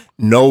say?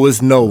 No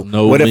is no.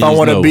 No What if I means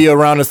want to no. be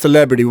around a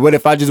celebrity? What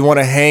if I just want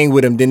to hang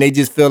with him? Then they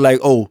just feel like,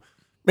 oh,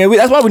 man,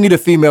 that's why we need a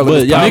female. in But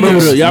this y'all podcast. remember,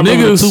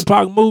 the niggas-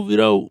 Tupac movie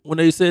though, when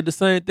they said the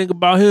same thing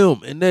about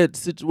him in that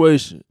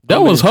situation.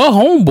 That was her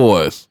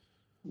homeboys.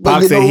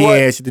 Pac you said know he what?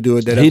 ain't had shit to do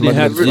with that. He That's didn't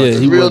my have nigga. to- yeah,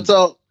 he real wasn't-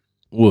 talk.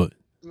 What?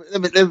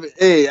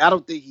 Hey, I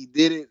don't think he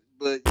did it,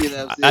 but you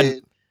know what I'm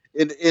saying.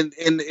 in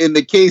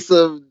the case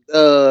of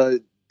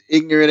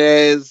ignorant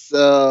ass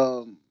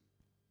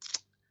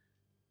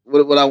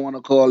what I want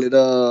to call it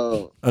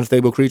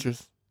Unstable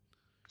creatures.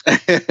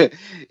 ignorant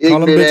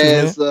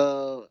bitches,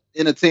 ass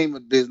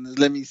entertainment business.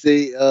 Let me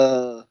say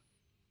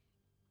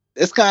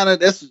that's kind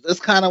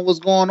of what's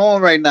going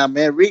on right now,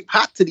 man. Rape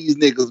hot to these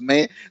niggas,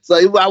 man. So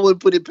I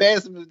wouldn't put it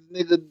past him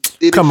if the nigga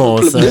did Come it for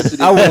on, son.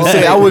 publicity.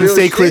 I wouldn't Real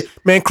say shit. Chris.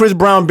 Man, Chris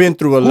Brown been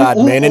through a lot,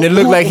 man, and it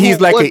looked like he's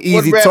like an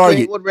easy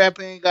target. What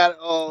rapper ain't got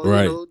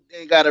Right.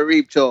 ain't got a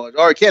rape charge?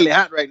 R. Kelly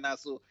hot right now,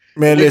 so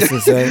Man, listen,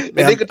 son. the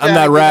Man, nigga I'm tryna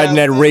not get riding out,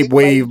 that man. rape Nigga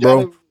wave, tryna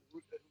bro.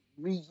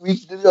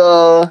 reach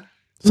the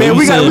Man, you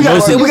we saying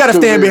most of- gotta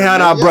stand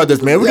behind our Yeah,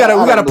 brothers, man. We yeah, gotta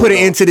I put don't an know.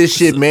 end to this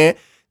shit, man.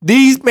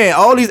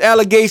 All these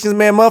allegations,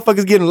 man,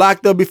 motherfuckers getting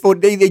locked up before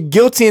they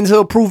guilty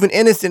until proven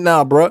innocent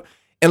now, bro.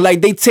 And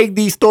like they take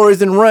these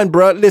stories and run,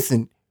 bro.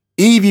 Listen,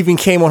 Eve even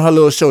came on her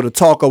little show to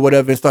talk or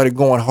whatever and started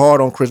going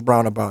hard on Chris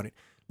Brown about it.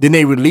 Then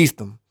they released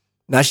him.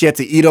 Now she had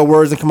to eat her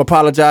words and come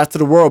apologize to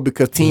the world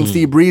because Team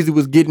C Breezy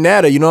was getting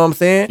at her. You know what I'm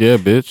saying? Yeah,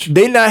 bitch.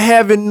 They not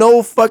having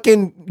no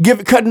fucking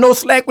cutting no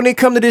slack when they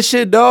come to this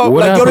shit, dog.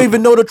 What Like you don't happened?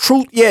 even know the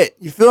truth yet.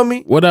 You feel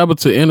me? What happened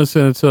to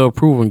innocent until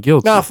proven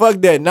guilty? Nah,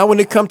 fuck that. Now when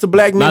it comes to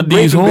black men, Not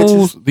these raping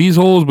hoes. bitches, These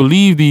hoes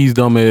believe these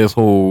dumbass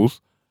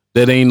hoes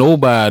that ain't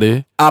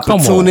nobody. Come on.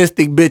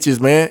 opportunistic bitches,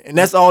 man. And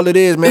that's all it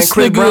is, man. This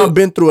Chris nigga- Brown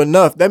been through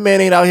enough. That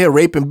man ain't out here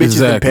raping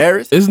bitches in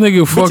Paris. This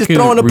nigga Bitches fucking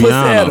throwing the pussy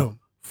at Rihanna. him.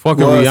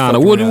 Fucking Was Rihanna.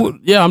 fucking What, Rihanna. what?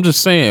 Yeah, I'm just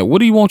saying. What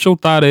do you want your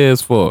thought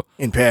ass for?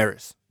 In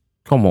Paris.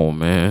 Come on,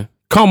 man.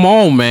 Come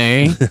on,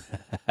 man.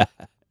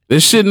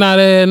 This shit not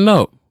adding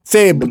up,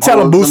 Say it,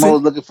 tell him, The Boosie.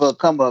 hoes looking for a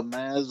come up,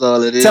 man. That's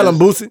all it is. Tell him,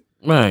 Boosie.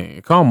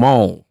 man. Come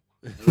on.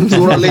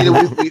 Sooner or later,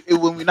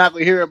 when we're not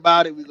gonna hear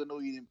about it, we're gonna know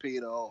you didn't pay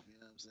it off. You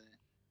know what I'm saying?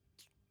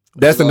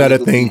 That's all another it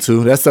could thing, be.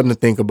 too. That's something to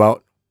think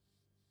about.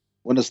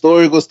 When the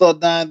story gonna start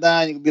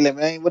dying, you can be like,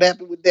 man, what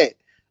happened with that?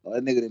 Oh,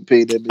 that nigga didn't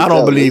pay that bitch. I don't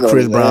off. believe That's all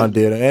Chris that Brown happened.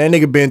 did it. That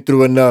nigga been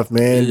through enough,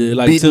 man. Yeah,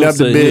 like Beating Tim up the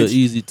said, he an bitch.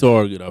 easy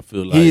target. I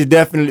feel like He's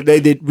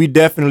definitely we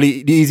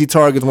definitely the easy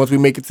targets once we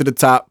make it to the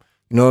top.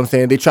 You know what I'm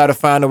saying? They try to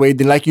find a way.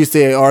 Then, like you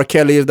said, R.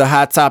 Kelly is the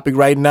hot topic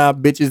right now.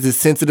 Bitches is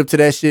sensitive to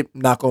that shit.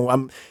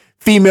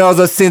 Females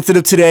are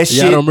sensitive to that Yeah,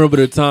 shit. I don't remember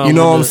the time. You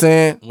know when what I'm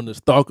saying? When the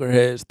stalker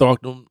had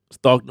stalked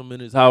him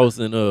in his house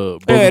and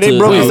broke Yeah, into they his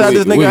broke house. inside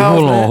this nigga house,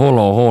 hold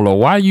man. on.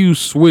 Why you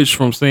switch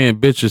from saying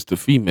bitches to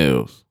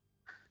females?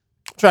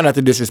 Try not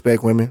to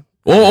disrespect women.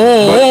 Wait,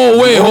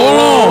 hold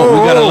on.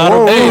 We got a lot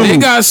of Hey, they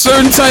got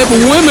certain type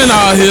of women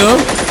out here,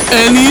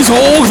 and these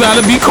hoes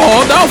gotta be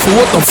called out for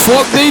what the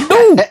fuck they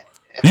do.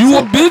 You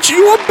a bitch,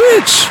 you a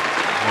bitch.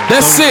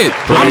 That's it.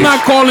 I'm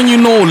not calling you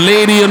no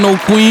lady or no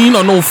queen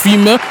or no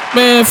female.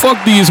 Man,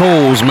 fuck these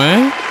hoes,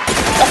 man.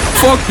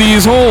 Fuck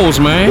these hoes,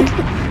 man.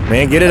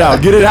 Man, get it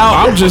out. Get it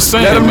out. I'm just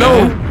saying, Let them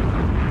know.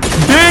 man.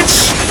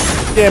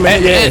 Bitch. Yeah,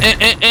 man.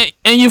 Yeah.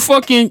 And you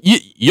fucking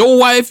your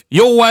wife,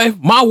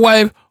 my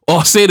wife,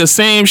 all say the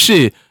same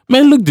shit.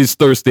 Man, look this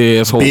thirsty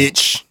asshole.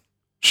 Bitch.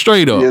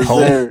 Straight up. Yes, hoe.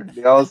 sir.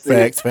 They all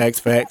say it.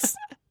 Facts.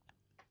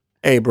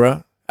 Hey,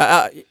 bro.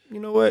 You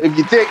know what? If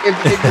you take it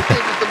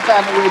some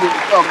kind of way that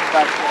we're talking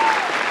about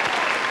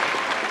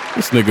that.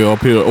 This nigga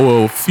up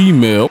here,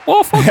 female.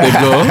 Oh, fuck that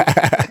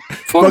girl.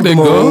 Fuck that them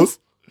girl. hoes.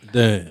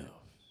 Damn.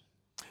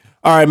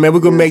 All right, man. We're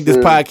gonna make this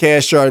sir.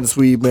 podcast short and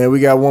sweet, man. We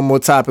got one more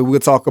topic we'll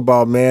talk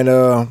about, man.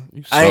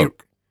 You I ain't.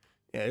 suck.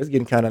 Yeah, it's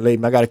getting kind of late,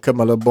 man. I gotta cut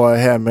my little boy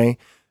hair, man.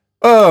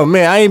 Oh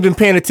man, I ain't been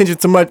paying attention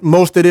to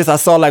most of this. I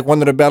saw like one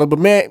of the battles, but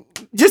man,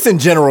 just in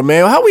general,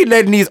 man, how we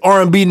letting these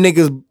R&B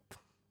niggas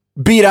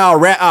beat our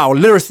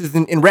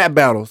lyricists in rap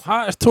battles?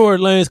 How is Tory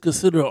Lanez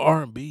considered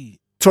R&B?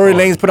 Tory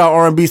Lanez put out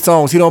R&B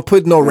songs. He don't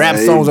put no rap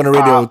Yeah, songs on the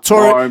radio. pop,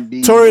 Tory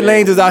R&B,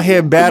 Lanez yeah. is out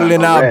here battling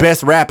Put out our rap.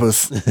 best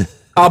rappers,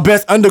 our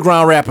best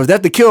underground rappers.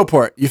 That's the kill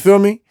part. You feel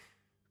me?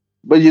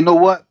 But you know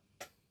what?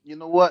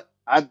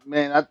 I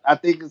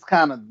think it's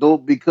kind of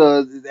dope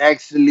because it's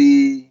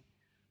actually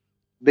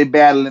they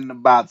battling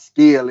about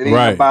skill. It ain't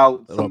Right.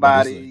 about That's what I'm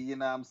about to somebody, say. you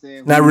know what I'm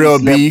saying? Not who you real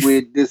slept beef.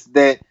 with this,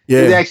 that. Yeah.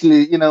 It's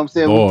actually, you know what I'm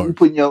saying? We Bars.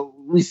 putting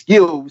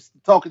we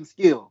talking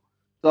skill.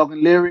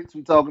 Talking lyrics,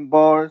 we talking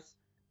bars.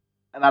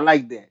 And I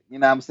like that. You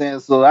know what I'm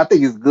saying? So I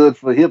think it's good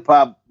for hip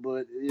hop,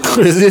 but you know,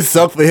 It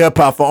sucks for hip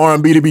hop, for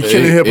R&B to be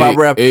killing hip hop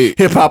rap, hey.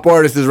 hip hop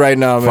artists right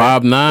now,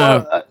 man.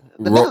 5'9".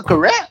 the nigga can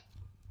rap.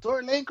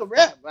 Tory Lane can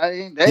rap.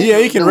 Yeah,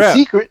 he can rap.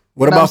 Secret.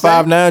 What You know about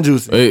I'm saying? 5'9"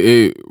 Juicy?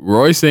 Hey,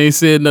 Royce ain't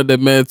said nothing that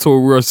man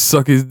told Royce to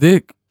suck his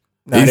dick.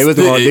 Nah, he was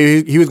gonna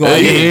Hey, get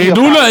him. ain't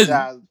do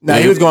nothing. Nah,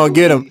 he was gonna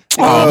get him.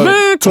 Oh,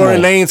 man, come Tory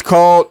on. Lanez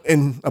called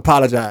and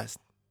apologized.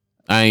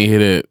 I ain't hear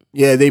that.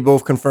 Yeah, they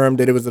both confirmed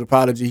that it was an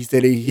apology. He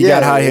said he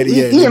got high headed.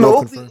 Yeah, he they in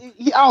both the confirmed.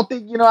 I don't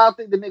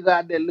think the nigga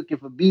out there looking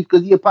for beef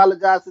because he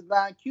apologized to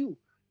Don Q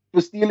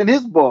for stealing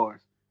his bars.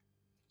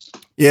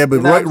 Yeah, but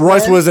You know what I'm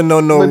Royce saying? wasn't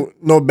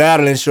no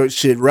battling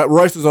shit.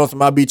 Royce was on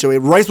some I beat your.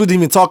 Royce wasn't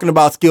even talking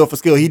about skill for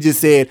skill. He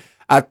just said,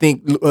 I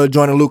think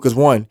Joyner Lucas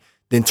won.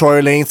 Then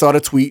Tory Lanez saw the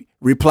tweet,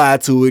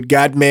 replied to it,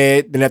 got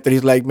mad. Then after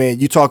he's like, man,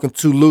 you talking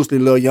too loosely,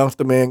 little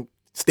youngster, man.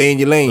 stay in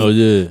your lane. Oh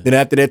yeah. Then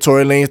after that,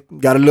 Tory Lanez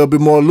got a little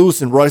bit more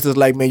loose, and Royce was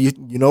like, man, you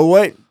know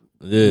what?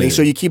 Yeah. Make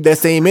sure you keep that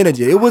same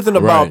energy. It wasn't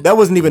about Right. that.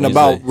 Wasn't even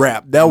about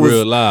rap. That was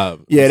real live.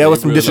 Yeah, that was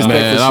some Real live.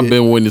 disrespect. Man, shit. I've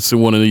been waiting to see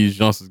one of these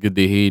youngsters get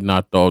their head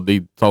knocked off. They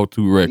talk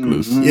too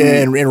reckless.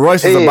 Yeah, and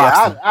Royce is a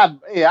boxer.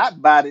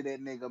 I'd body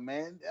that nigga,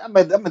 man. I'm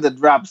to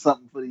drop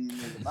something for these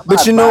niggas.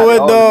 But you know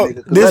what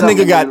though? This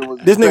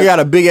nigga got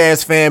a big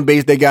ass fan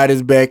base that got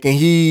his back, and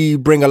he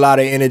bring a lot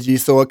of energy.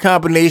 So a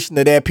combination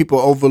of that, people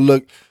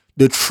overlook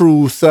the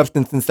true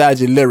substance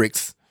inside your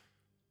lyrics.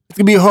 It's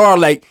gonna be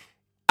hard. Like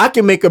I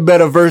can make a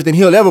better verse than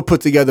he'll ever put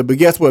together, but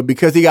guess what?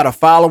 Because he got a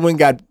following,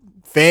 got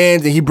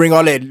fans, and he bring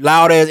all that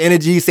loud ass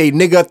energy, say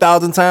nigga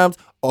 1,000 times.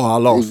 Oh, I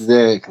lost.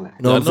 Exactly.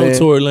 You know I what I'm know saying?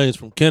 Tory Lanez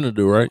from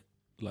Canada, right?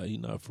 Like he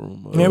not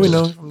from. Yeah, we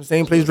know from the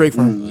same place Drake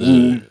from.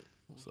 Yeah.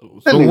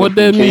 So what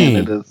that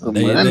mean?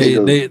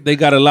 They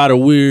got a lot of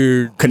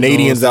weird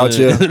Canadians you know what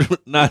I'm out saying?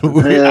 Not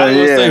weird. I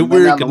don't say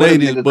weird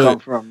Canadians,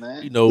 but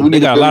you know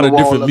they got a lot of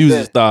different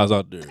music styles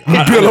out there.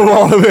 Build a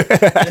wall of it.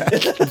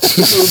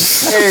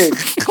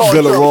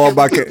 Build a wall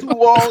by two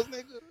walls,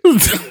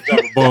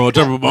 nigga.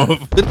 Drop a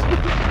bomb.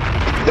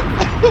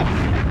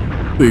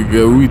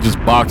 Nigga, we just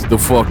boxed the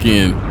fuck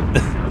in.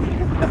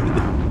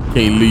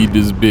 Can't lead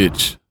this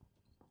bitch.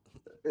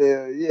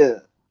 Yeah.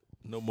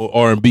 No more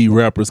R&B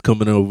rappers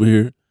coming over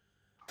here.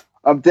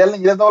 I'm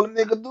telling you, that's all the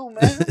nigga do,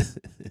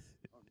 man.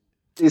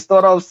 They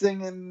start off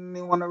singing and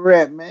they want to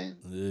rap, man.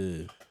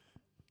 Yeah.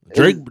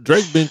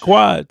 Drake been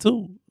quiet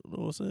too. You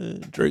know what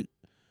I'm saying?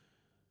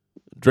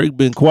 Drake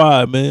been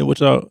quiet, man.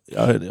 What I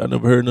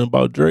never heard nothing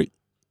about Drake.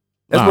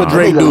 That's what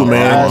Drake do,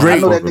 man.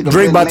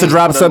 Drake about to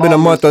drop something in a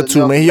month or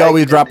two, man. He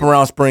always drop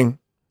around spring.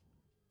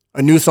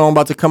 A new song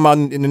about to come out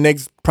in the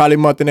next probably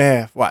month and a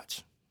half.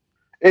 Watch.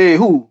 Hey,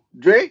 who?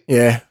 Drake?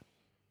 Yeah.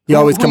 He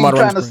always come out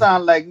around trying to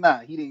sound like, nah,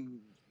 he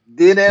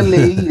did LA,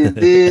 he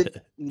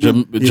did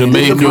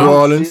Jamaica, New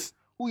Orleans.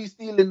 Who you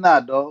stealing now,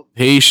 dog?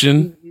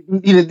 Haitian.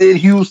 He did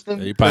Houston.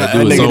 Yeah, he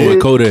probably do a song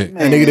with Kodak.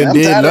 That nigga done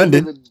did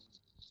London.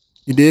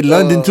 He did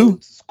London too.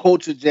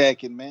 Culture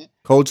jacking, man.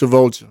 Culture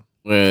vulture.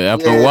 Yeah,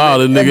 after a while,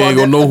 the nigga ain't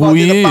gonna know who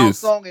he is.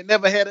 Song and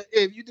never had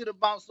if you did a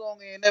bounce song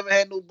and never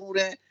had no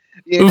boudin,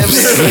 I don't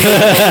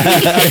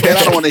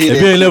want to hear if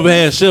that. you ain't never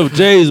had Chef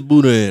J's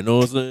boudin, you know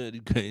what I'm saying?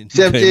 You can't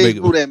Chef J's make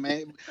it. boudin,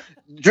 man.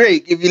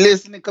 Drake, if you're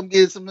listening, come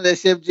get some of that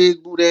Chef J's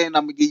boudin, and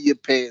I'm gonna give you a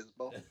pass,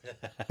 bro.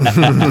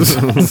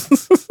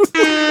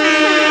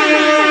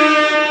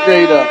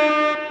 Straight up.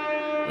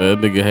 That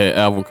nigga had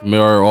Alvin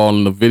Kamara all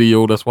in the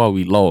video. That's why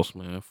we lost,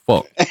 man.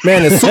 Fuck.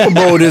 Man, it's Super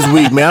Bowl this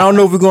week, man. I don't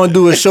know if we're gonna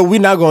do a show. We're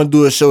not gonna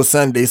do a show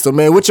Sunday. So,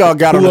 man, what y'all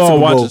got on Who the all Super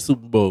Bowl? watching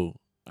Super Bowl?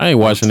 I ain't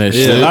watching that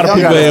Yeah, shit. a lot of Y'all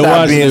people gotta ain't stop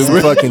watching being it.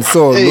 some fucking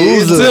sore Hey,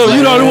 losers. Still,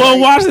 you the only one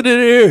watching it in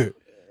here.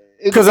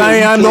 Because I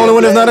am the only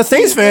one that's not a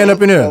Saints fan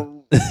up in here.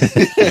 I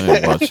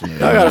ain't watching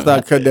that. I gotta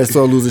start cutting that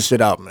sore loser shit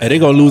out, man. Hey, they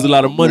gonna lose a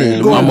lot of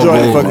money. Go I'ma enjoy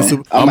go, the fucking man.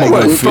 Super I'ma Bowl.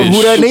 go From fish.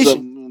 Who That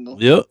Nation?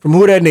 Yep. From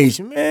Who That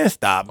Nation? Man,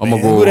 stop, man.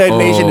 I'ma go, Who That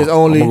Nation is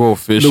only I'ma go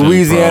fishing,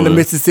 Louisiana, probably.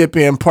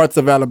 Mississippi, and parts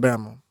of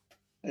Alabama.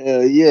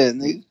 Hell yeah,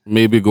 nigga.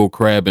 Maybe go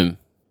crabbing.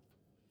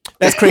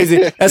 That's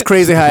crazy. That's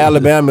crazy how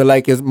Alabama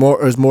is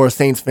more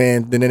Saints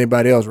fans than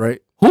anybody else, right?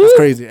 Who? That's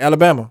crazy.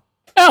 Alabama.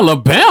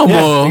 Alabama.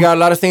 Yeah, they got a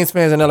lot of Saints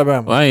fans in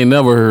Alabama. I ain't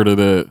never heard of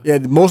that. Yeah,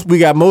 we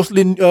got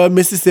mostly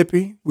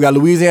Mississippi. We got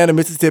Louisiana,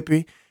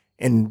 Mississippi,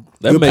 and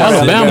That good makes part of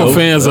sense. Alabama That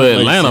fans are makes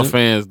Atlanta sense.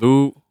 fans,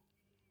 dude.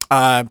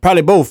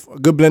 Probably both. A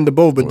good blend of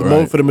both, but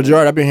Right. for the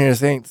majority, I've been hearing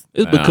Saints.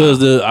 It's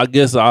because I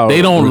guess our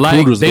They don't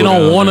recruiters they go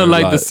don't down want to there a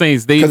like lot. the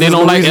Saints. They 'Cause they it's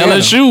don't like Louisiana.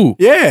 LSU.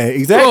 Yeah,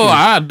 exactly. Oh,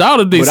 I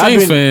doubted they But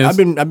Saints fans.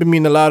 I've been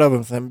meeting a lot of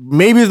them. son.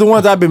 Maybe it's the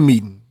ones I've been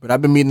meeting, but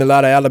I've been meeting a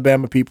lot of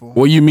Alabama people.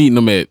 Where you meeting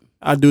them at?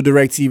 I do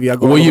direct TV. I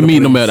go. Where all you over the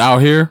meeting them place. at? Out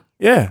here?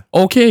 Yeah,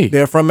 Okay.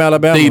 they're from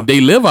Alabama. They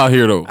live out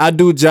here though. I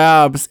do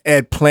jobs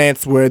at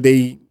plants where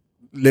they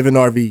live in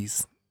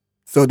RVs,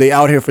 so they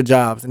out here for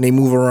jobs and they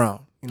move around.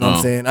 You know what I'm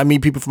Oh. saying? I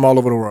meet people from all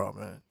over the world,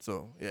 man.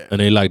 So yeah, and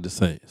they like the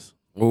Saints.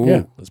 Ooh.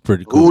 Yeah. That's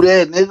pretty Who cool.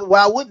 that, nigga?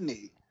 Why wouldn't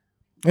he?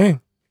 hey.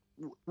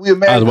 We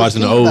American I was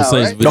watching the team old now,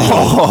 Saints right? video.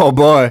 Oh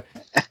boy,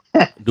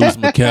 Deuce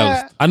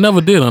McAllister. I never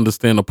did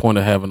understand the point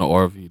of having an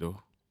RV though.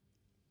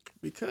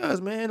 because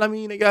man, I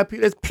mean, they got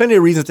there's plenty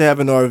of reasons to have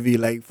an RV.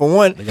 Like for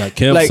one, They got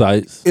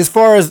campsites. as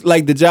far as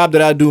like the job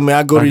that I do, man,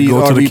 I go I to can these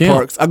go to the RV camp.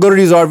 parks. I go to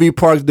these RV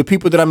parks. The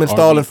people that I'm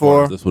installing RV for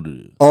parks, that's what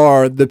it is.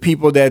 are the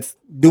people that's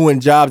doing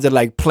jobs at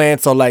like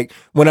plants or like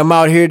when I'm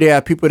out here, they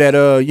have people that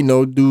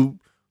do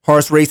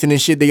horse racing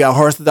and shit. They got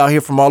horses out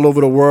here from all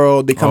over the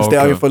world. They come Oh, stay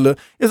out okay. here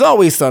for It's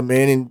always something,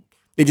 man, and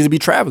they just be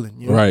traveling,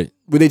 you know, Right.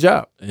 with their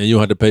job. And you don't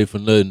have to pay for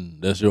nothing.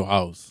 That's your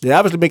house. They're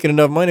obviously making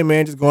enough money,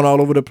 man, just going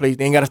all over the place.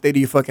 They ain't got to stay to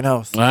your fucking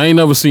house. I ain't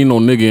never seen no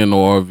nigga in no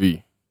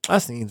RV. I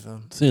seen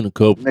some. Seen a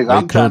couple. Nigga, They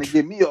I'm trying to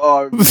country. get me a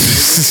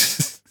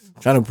RV.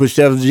 Trying to put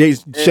Chef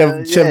J's I'm booty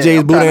in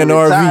the tryna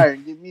RV. retire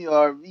and Get me a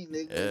RV,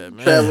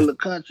 nigga. Travel the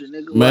country,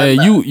 nigga. Why Man,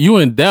 not? you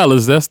in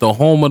Dallas, that's the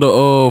home of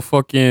the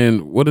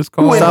fucking what is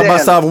Who called? in South by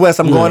Dallas? Southwest,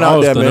 I'm You going in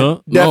out there, Austin, man.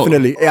 huh? No.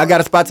 Definitely. Hey, I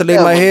got a spot to lay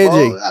Yeah, my head,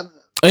 bro, Jay.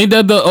 Ain't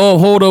that the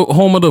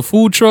home of the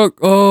food truck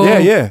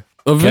Yeah.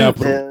 event?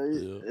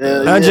 Capital.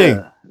 Hell Jay?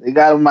 They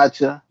got them out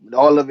here.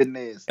 All of it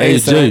is. Hey,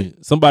 son. Jay,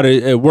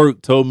 somebody at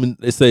work told me,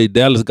 they say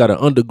Dallas got an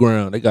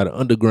underground. They got an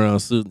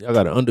underground city. I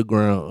got an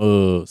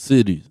underground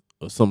city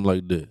or something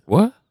like that.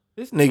 What?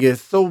 This nigga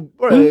is so,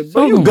 bro. Who's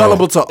But you talking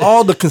gullible to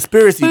all the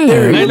conspiracy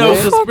theories. Ain't no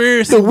man.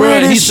 conspiracy. The bruh.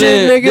 weirdest He shit,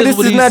 said- nigga. This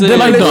what is he not said.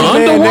 Like the demolition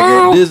man,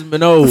 nigga. underworld?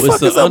 No, The it's fuck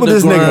the is up with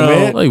this nigga,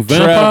 underground. man? Like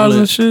vampires traveling.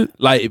 and shit?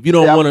 Like if you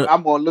don't Yeah, want to,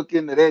 I'm gonna look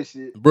into that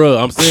shit. bro.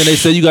 I'm saying they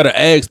say you got to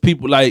ask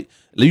people. Like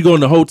you go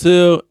in the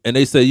hotel and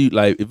they say you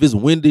like if it's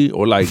windy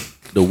or like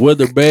the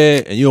weather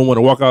bad and you don't want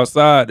to walk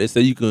outside, they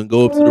say you can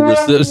go up to the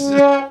reception.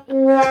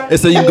 They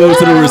say you can go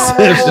to the Nobody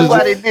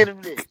reception. did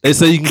it. They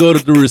say you can go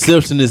to the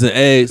receptionist and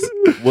ask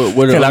what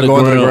the Can I go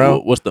underground,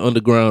 underground? what's the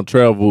underground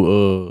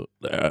travel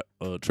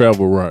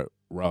travel route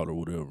or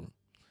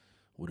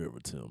whatever.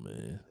 Tim,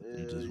 man,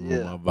 you just ruined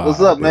Yeah. my vibe.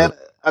 What's up, bro. man?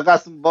 I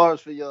got some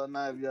bars for y'all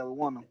now if you ever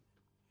want them.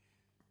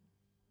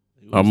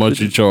 How much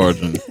you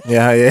charging?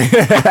 Yeah.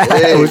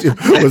 What's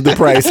the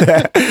price?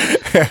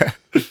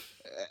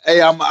 Hey,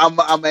 I'm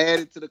add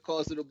it to the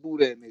cost of the boot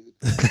that nigga.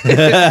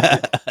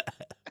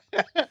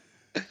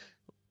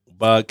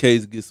 Buy a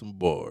case, get some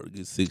bars,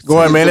 get 6. Go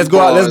on, man. Let's go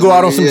out. Let's go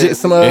out on some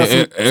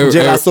Yeah.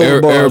 J La Soul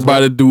bars.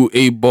 Everybody do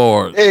 8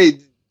 bars. Hey,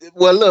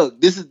 well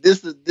look, this is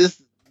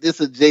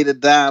a Jada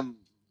Dime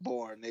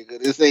bar, nigga.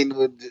 This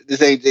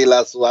ain't J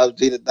La Soul. I was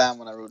Jada Dime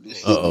when I wrote this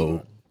shit.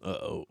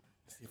 Uh-oh.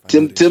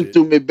 Tim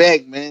threw me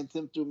back, man.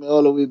 Tim threw me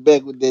all the way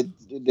back with that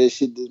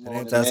shit this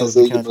morning. Man.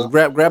 So, you know,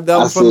 Grab the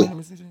album from me. Let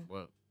me see.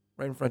 What?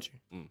 Right in front of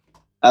you.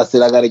 I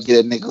said I gotta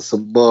get a nigga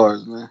some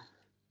bars, man.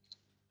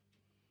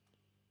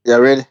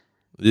 Y'all ready?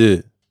 Yeah.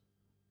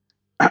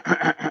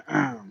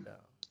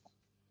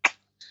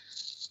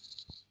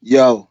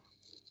 Yo,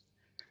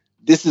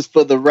 this is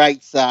for the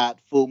right side.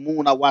 Full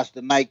moon, I watch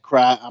the night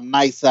cry. I'm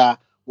nice eye,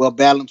 well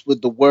balanced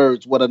with the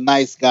words. What a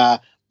nice guy.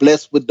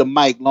 Blessed with the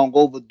mic, long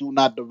overdue,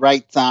 not the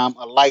right time.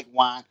 A light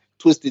wine,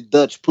 twisted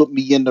Dutch, put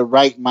me in the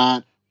right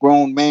mind.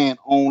 Grown man,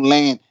 own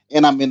land,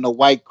 and I'm in the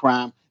white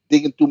crime.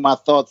 Digging through my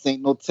thoughts,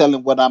 ain't no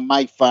telling what I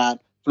might find.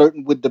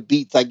 Flirting with the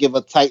beats, I give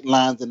her tight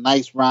lines and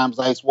nice rhymes.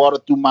 Ice water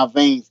through my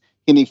veins,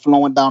 Henny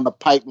flowing down the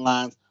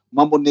pipelines.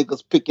 Mumble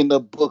niggas picking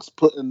up books,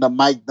 putting the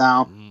mic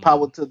down.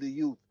 Power to the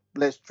youth.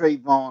 Bless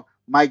Trayvon,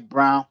 Mike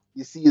Brown.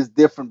 You see, it's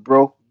different,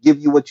 bro. Give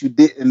you what you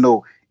didn't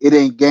know. It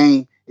ain't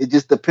game. It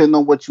just depends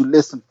on what you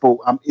listen for.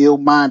 I'm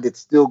ill-minded,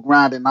 still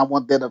grinding. I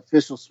want that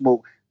official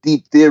smoke.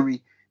 Deep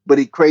theory, but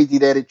it crazy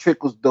that it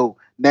trickles, though.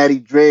 Natty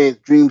dreads,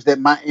 dreams that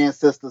my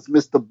ancestors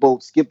missed the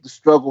boat. Skip the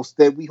struggle,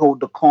 instead we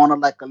hold the corner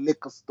like a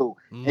liquor store.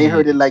 Ain't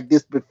heard it like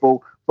this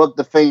before. Fuck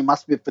the fame, I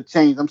spit for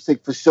change. I'm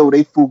sick for show.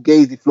 They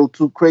fugazi, flow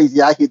too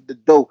crazy. I hit the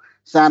dough.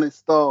 Shining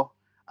star,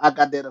 I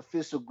got that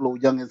official glow.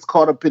 Youngins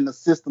caught up in the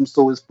system,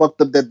 so it's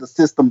fucked up that the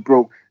system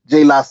broke.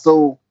 J La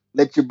Soul,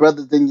 let your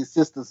brothers and your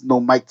sisters know.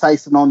 Mike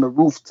Tyson on the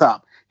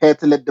rooftop. Had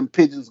to let them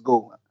pigeons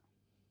go.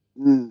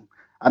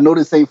 I know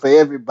this ain't for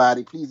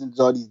everybody. Please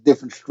enjoy these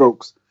different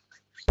strokes.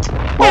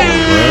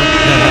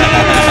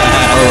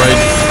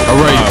 All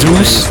right,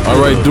 Deuce. All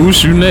right,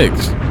 Deuce, you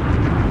next.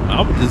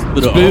 I'm just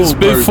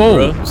Spit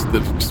 4.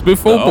 Spit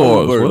 4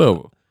 bars,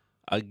 whatever.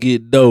 I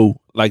get dough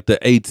like the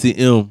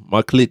ATM.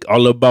 My click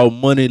all about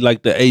money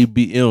like the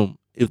ABM.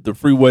 If the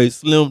freeway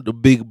slim, the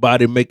big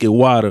body make it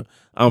wider.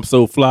 I'm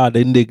so fly,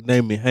 they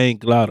nickname me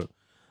Hank Glider.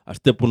 I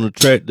step on the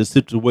track, the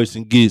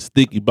situation gets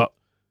sticky.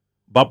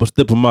 Bopper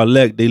step on my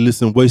leg, they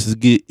listen, wastes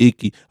get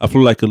icky. I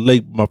feel like a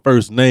lake, my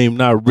first name,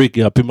 not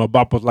Ricky. I pick my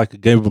boppers like a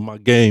game of my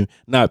game,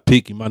 not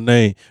picky. My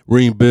name,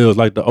 ring bells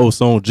like the old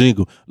song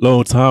jingle.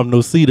 Long time no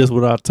see, that's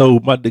what I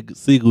told my nigga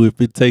Siegel. If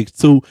it takes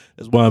 2,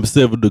 that's why I'm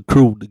 7 the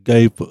crew, the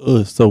game for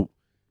us. So,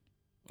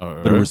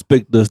 better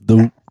respect us,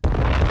 dude.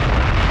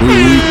 We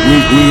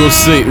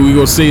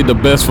gonna say the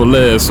best for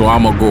last, so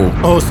I'ma go.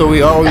 Oh, so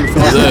we always.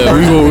 Yeah,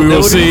 we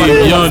gonna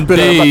say Young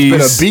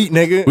Days. Spit a beat,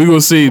 nigga. We gonna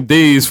say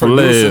Days for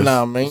Producer last.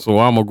 now, man. So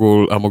I'ma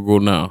go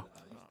now.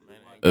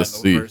 Let's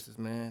see. Verses,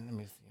 man. Let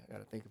me see. I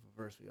gotta think of a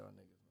verse for y'all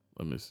niggas.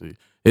 Let me see.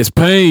 It's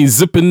pain,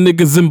 zipping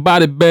niggas in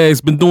body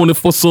bags. Been doing it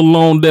for so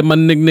long that my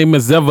nickname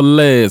is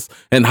Everlast.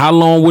 And how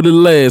long would it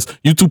last?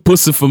 You too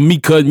pussy for me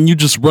cutting, you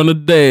just run a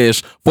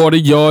dash. 40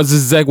 yards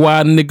is exact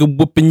why a nigga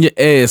whooping your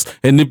ass.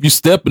 And if you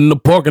step in the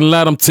parking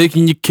lot, I'm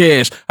taking your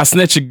cash. I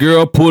snatch your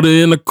girl, put her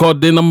in the car,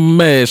 then I'm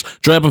mash.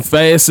 Driving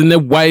fast in that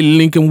white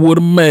Lincoln with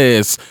a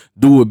mask.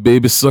 Do it,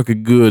 baby, suck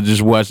it good,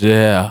 just watch your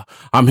hair.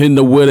 I'm hitting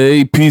her with an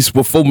 8-piece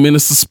with 4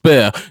 minutes to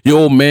spare. Your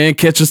old man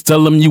catch us,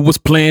 tell him you was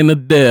playing a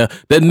dare.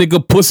 That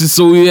nigga pussy,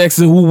 so he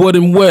asking who, what,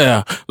 and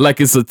where.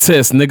 Like it's a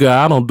test, nigga,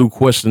 I don't do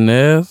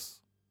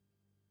questionnaires.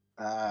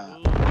 Bro,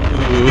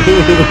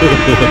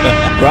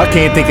 I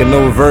can't think of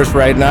no verse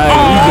right now.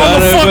 Oh,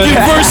 the fucking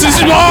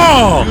verses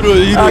long!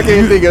 I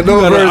can't think of no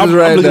verses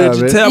right now,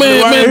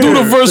 man. Man, do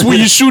the verse where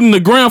you shooting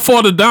the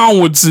grandfather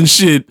downwards and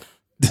shit.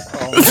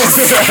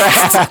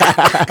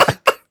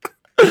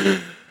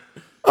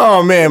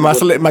 Oh man,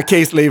 my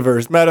K-Slay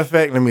verse. Matter of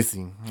fact, let me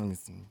see.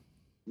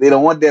 They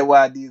don't want that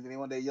YDs, they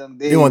want that Young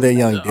Days. They want that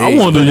Young Days. I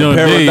want the Young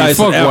Days.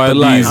 Fuck and YDs,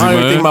 Afterlife. I don't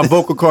even think man. my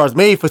vocal cards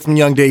made for some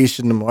Young Days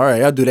shit no more. All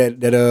right, I'll do that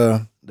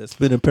That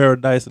Spinning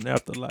Paradise and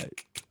Afterlife.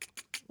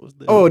 What's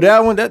that? Oh,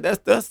 that one.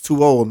 That's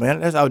too old, man.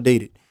 That's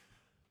outdated.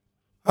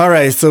 All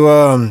right,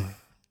 so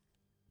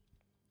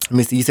let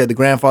me see. You said the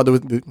grandfather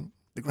was the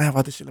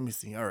grandfather shit. Let me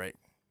see. All right,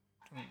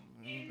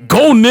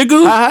 Go,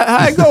 nigga.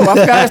 how it go? I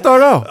forgot how it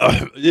started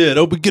off. Yeah,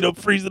 don't be get up,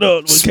 freeze it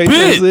up. What Spit.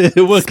 K-Say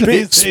said, what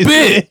K-Say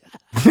Spit.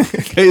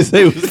 said.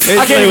 K-Say was.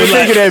 I can't even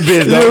think of that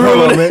bitch. Though.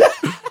 Hold on, man.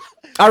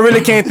 I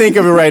really can't think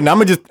of it right now. I'm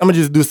gonna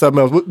just do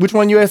something else. Which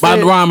one you had My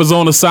said? rhyme is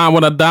on the sign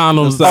when I down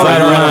on the Right,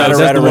 side. right.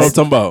 That's the one I'm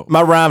talking about.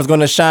 My rhyme's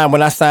gonna shine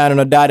when I sign on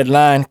a dotted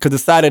line. Cause the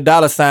side of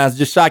dollar signs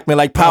just shock me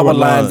like power Power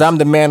lines. lines. I'm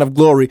the man of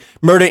glory.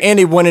 Murder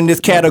anyone in this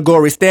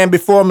category. Stand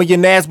before me,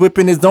 your ass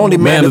whipping is only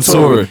mandatory.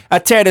 Mandatory. I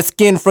tear the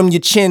skin from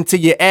your chin to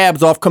your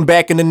abs off. Come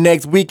back in the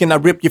next week and I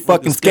rip your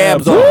fucking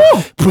scabs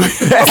off.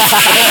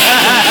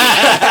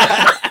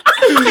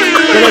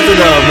 That's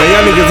enough, man.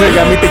 Y'all niggas here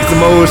got me thinking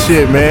some old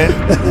shit, man.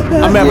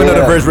 I'm having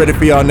another verse ready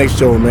for y'all next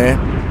show, man.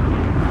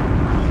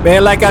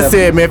 Man, like I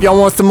said, man, if y'all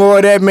want some more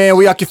of that, man,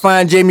 where y'all can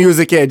find J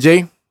Music at,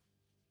 Jay?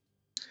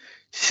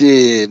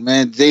 Shit,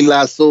 man. J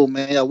Lasso,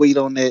 man. I wait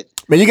on that.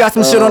 Man, you got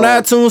some shit on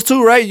iTunes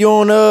too, right? You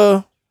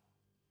on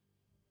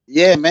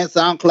Yeah, man.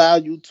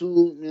 SoundCloud,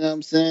 YouTube. You know what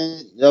I'm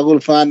saying? Y'all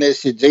gonna find that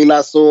shit. J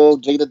Lasso,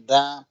 J the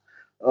Dime,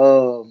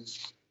 all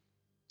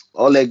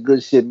that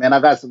good shit, man. I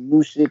got some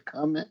new shit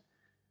coming.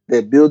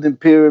 They're building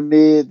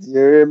pyramids. You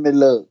hear me?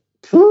 Look,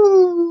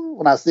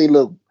 when I say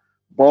look,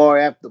 bar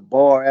after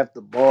bar after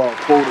bar,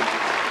 quotable.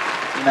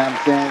 You know what I'm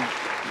saying?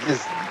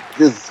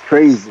 This is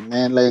crazy,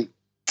 man. Like,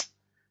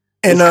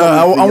 and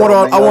I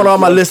want all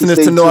my listeners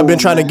to know I've been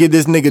trying to get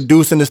this nigga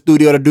Deuce in the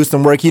studio to do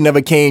some work. He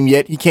never came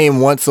yet. He came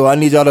once, so I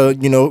need y'all to,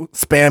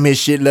 spam his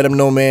shit, let him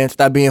know, man.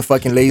 Stop being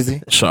fucking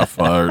lazy. Shot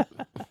fired.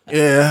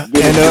 Yeah.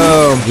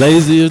 And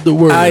Lazy is the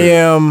word. I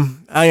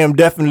am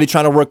definitely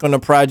trying to work on a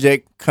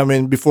project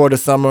coming before the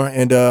summer.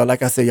 And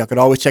like I said, y'all could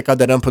always check out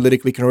that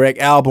Unpolitically Correct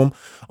album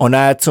on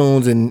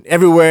iTunes and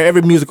everywhere,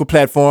 every musical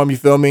platform, you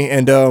feel me?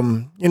 And,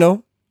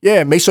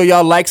 make sure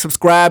y'all like,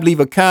 subscribe,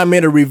 leave a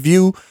comment, a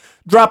review.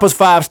 Drop us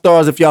 5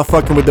 stars if y'all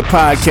fucking with the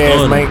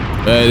podcast, man.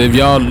 If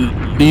y'all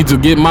need to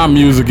get my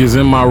music, it's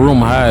in my room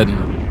hiding.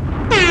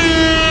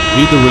 You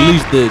need to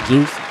release that,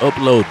 Juice.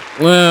 Upload it.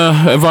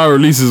 Well, if I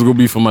release it, it's going to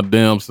be for my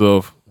damn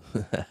self.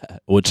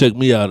 Or check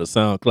me out at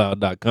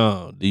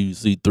soundcloud.com,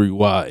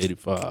 DUC3Y85. You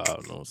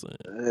know what I'm saying?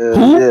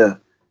 Yeah.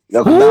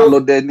 Y'all can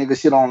download that nigga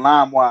shit on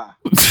LimeWire.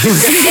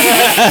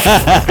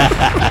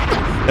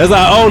 That's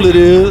how old it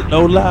is.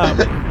 No lie.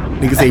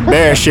 Nigga say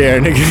bear share,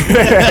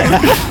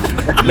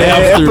 nigga.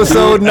 Man,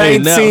 episode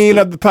 19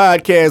 of the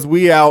podcast.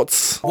 We out.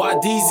 Why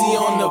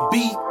DZ on the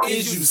beat?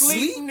 Is you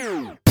sleep?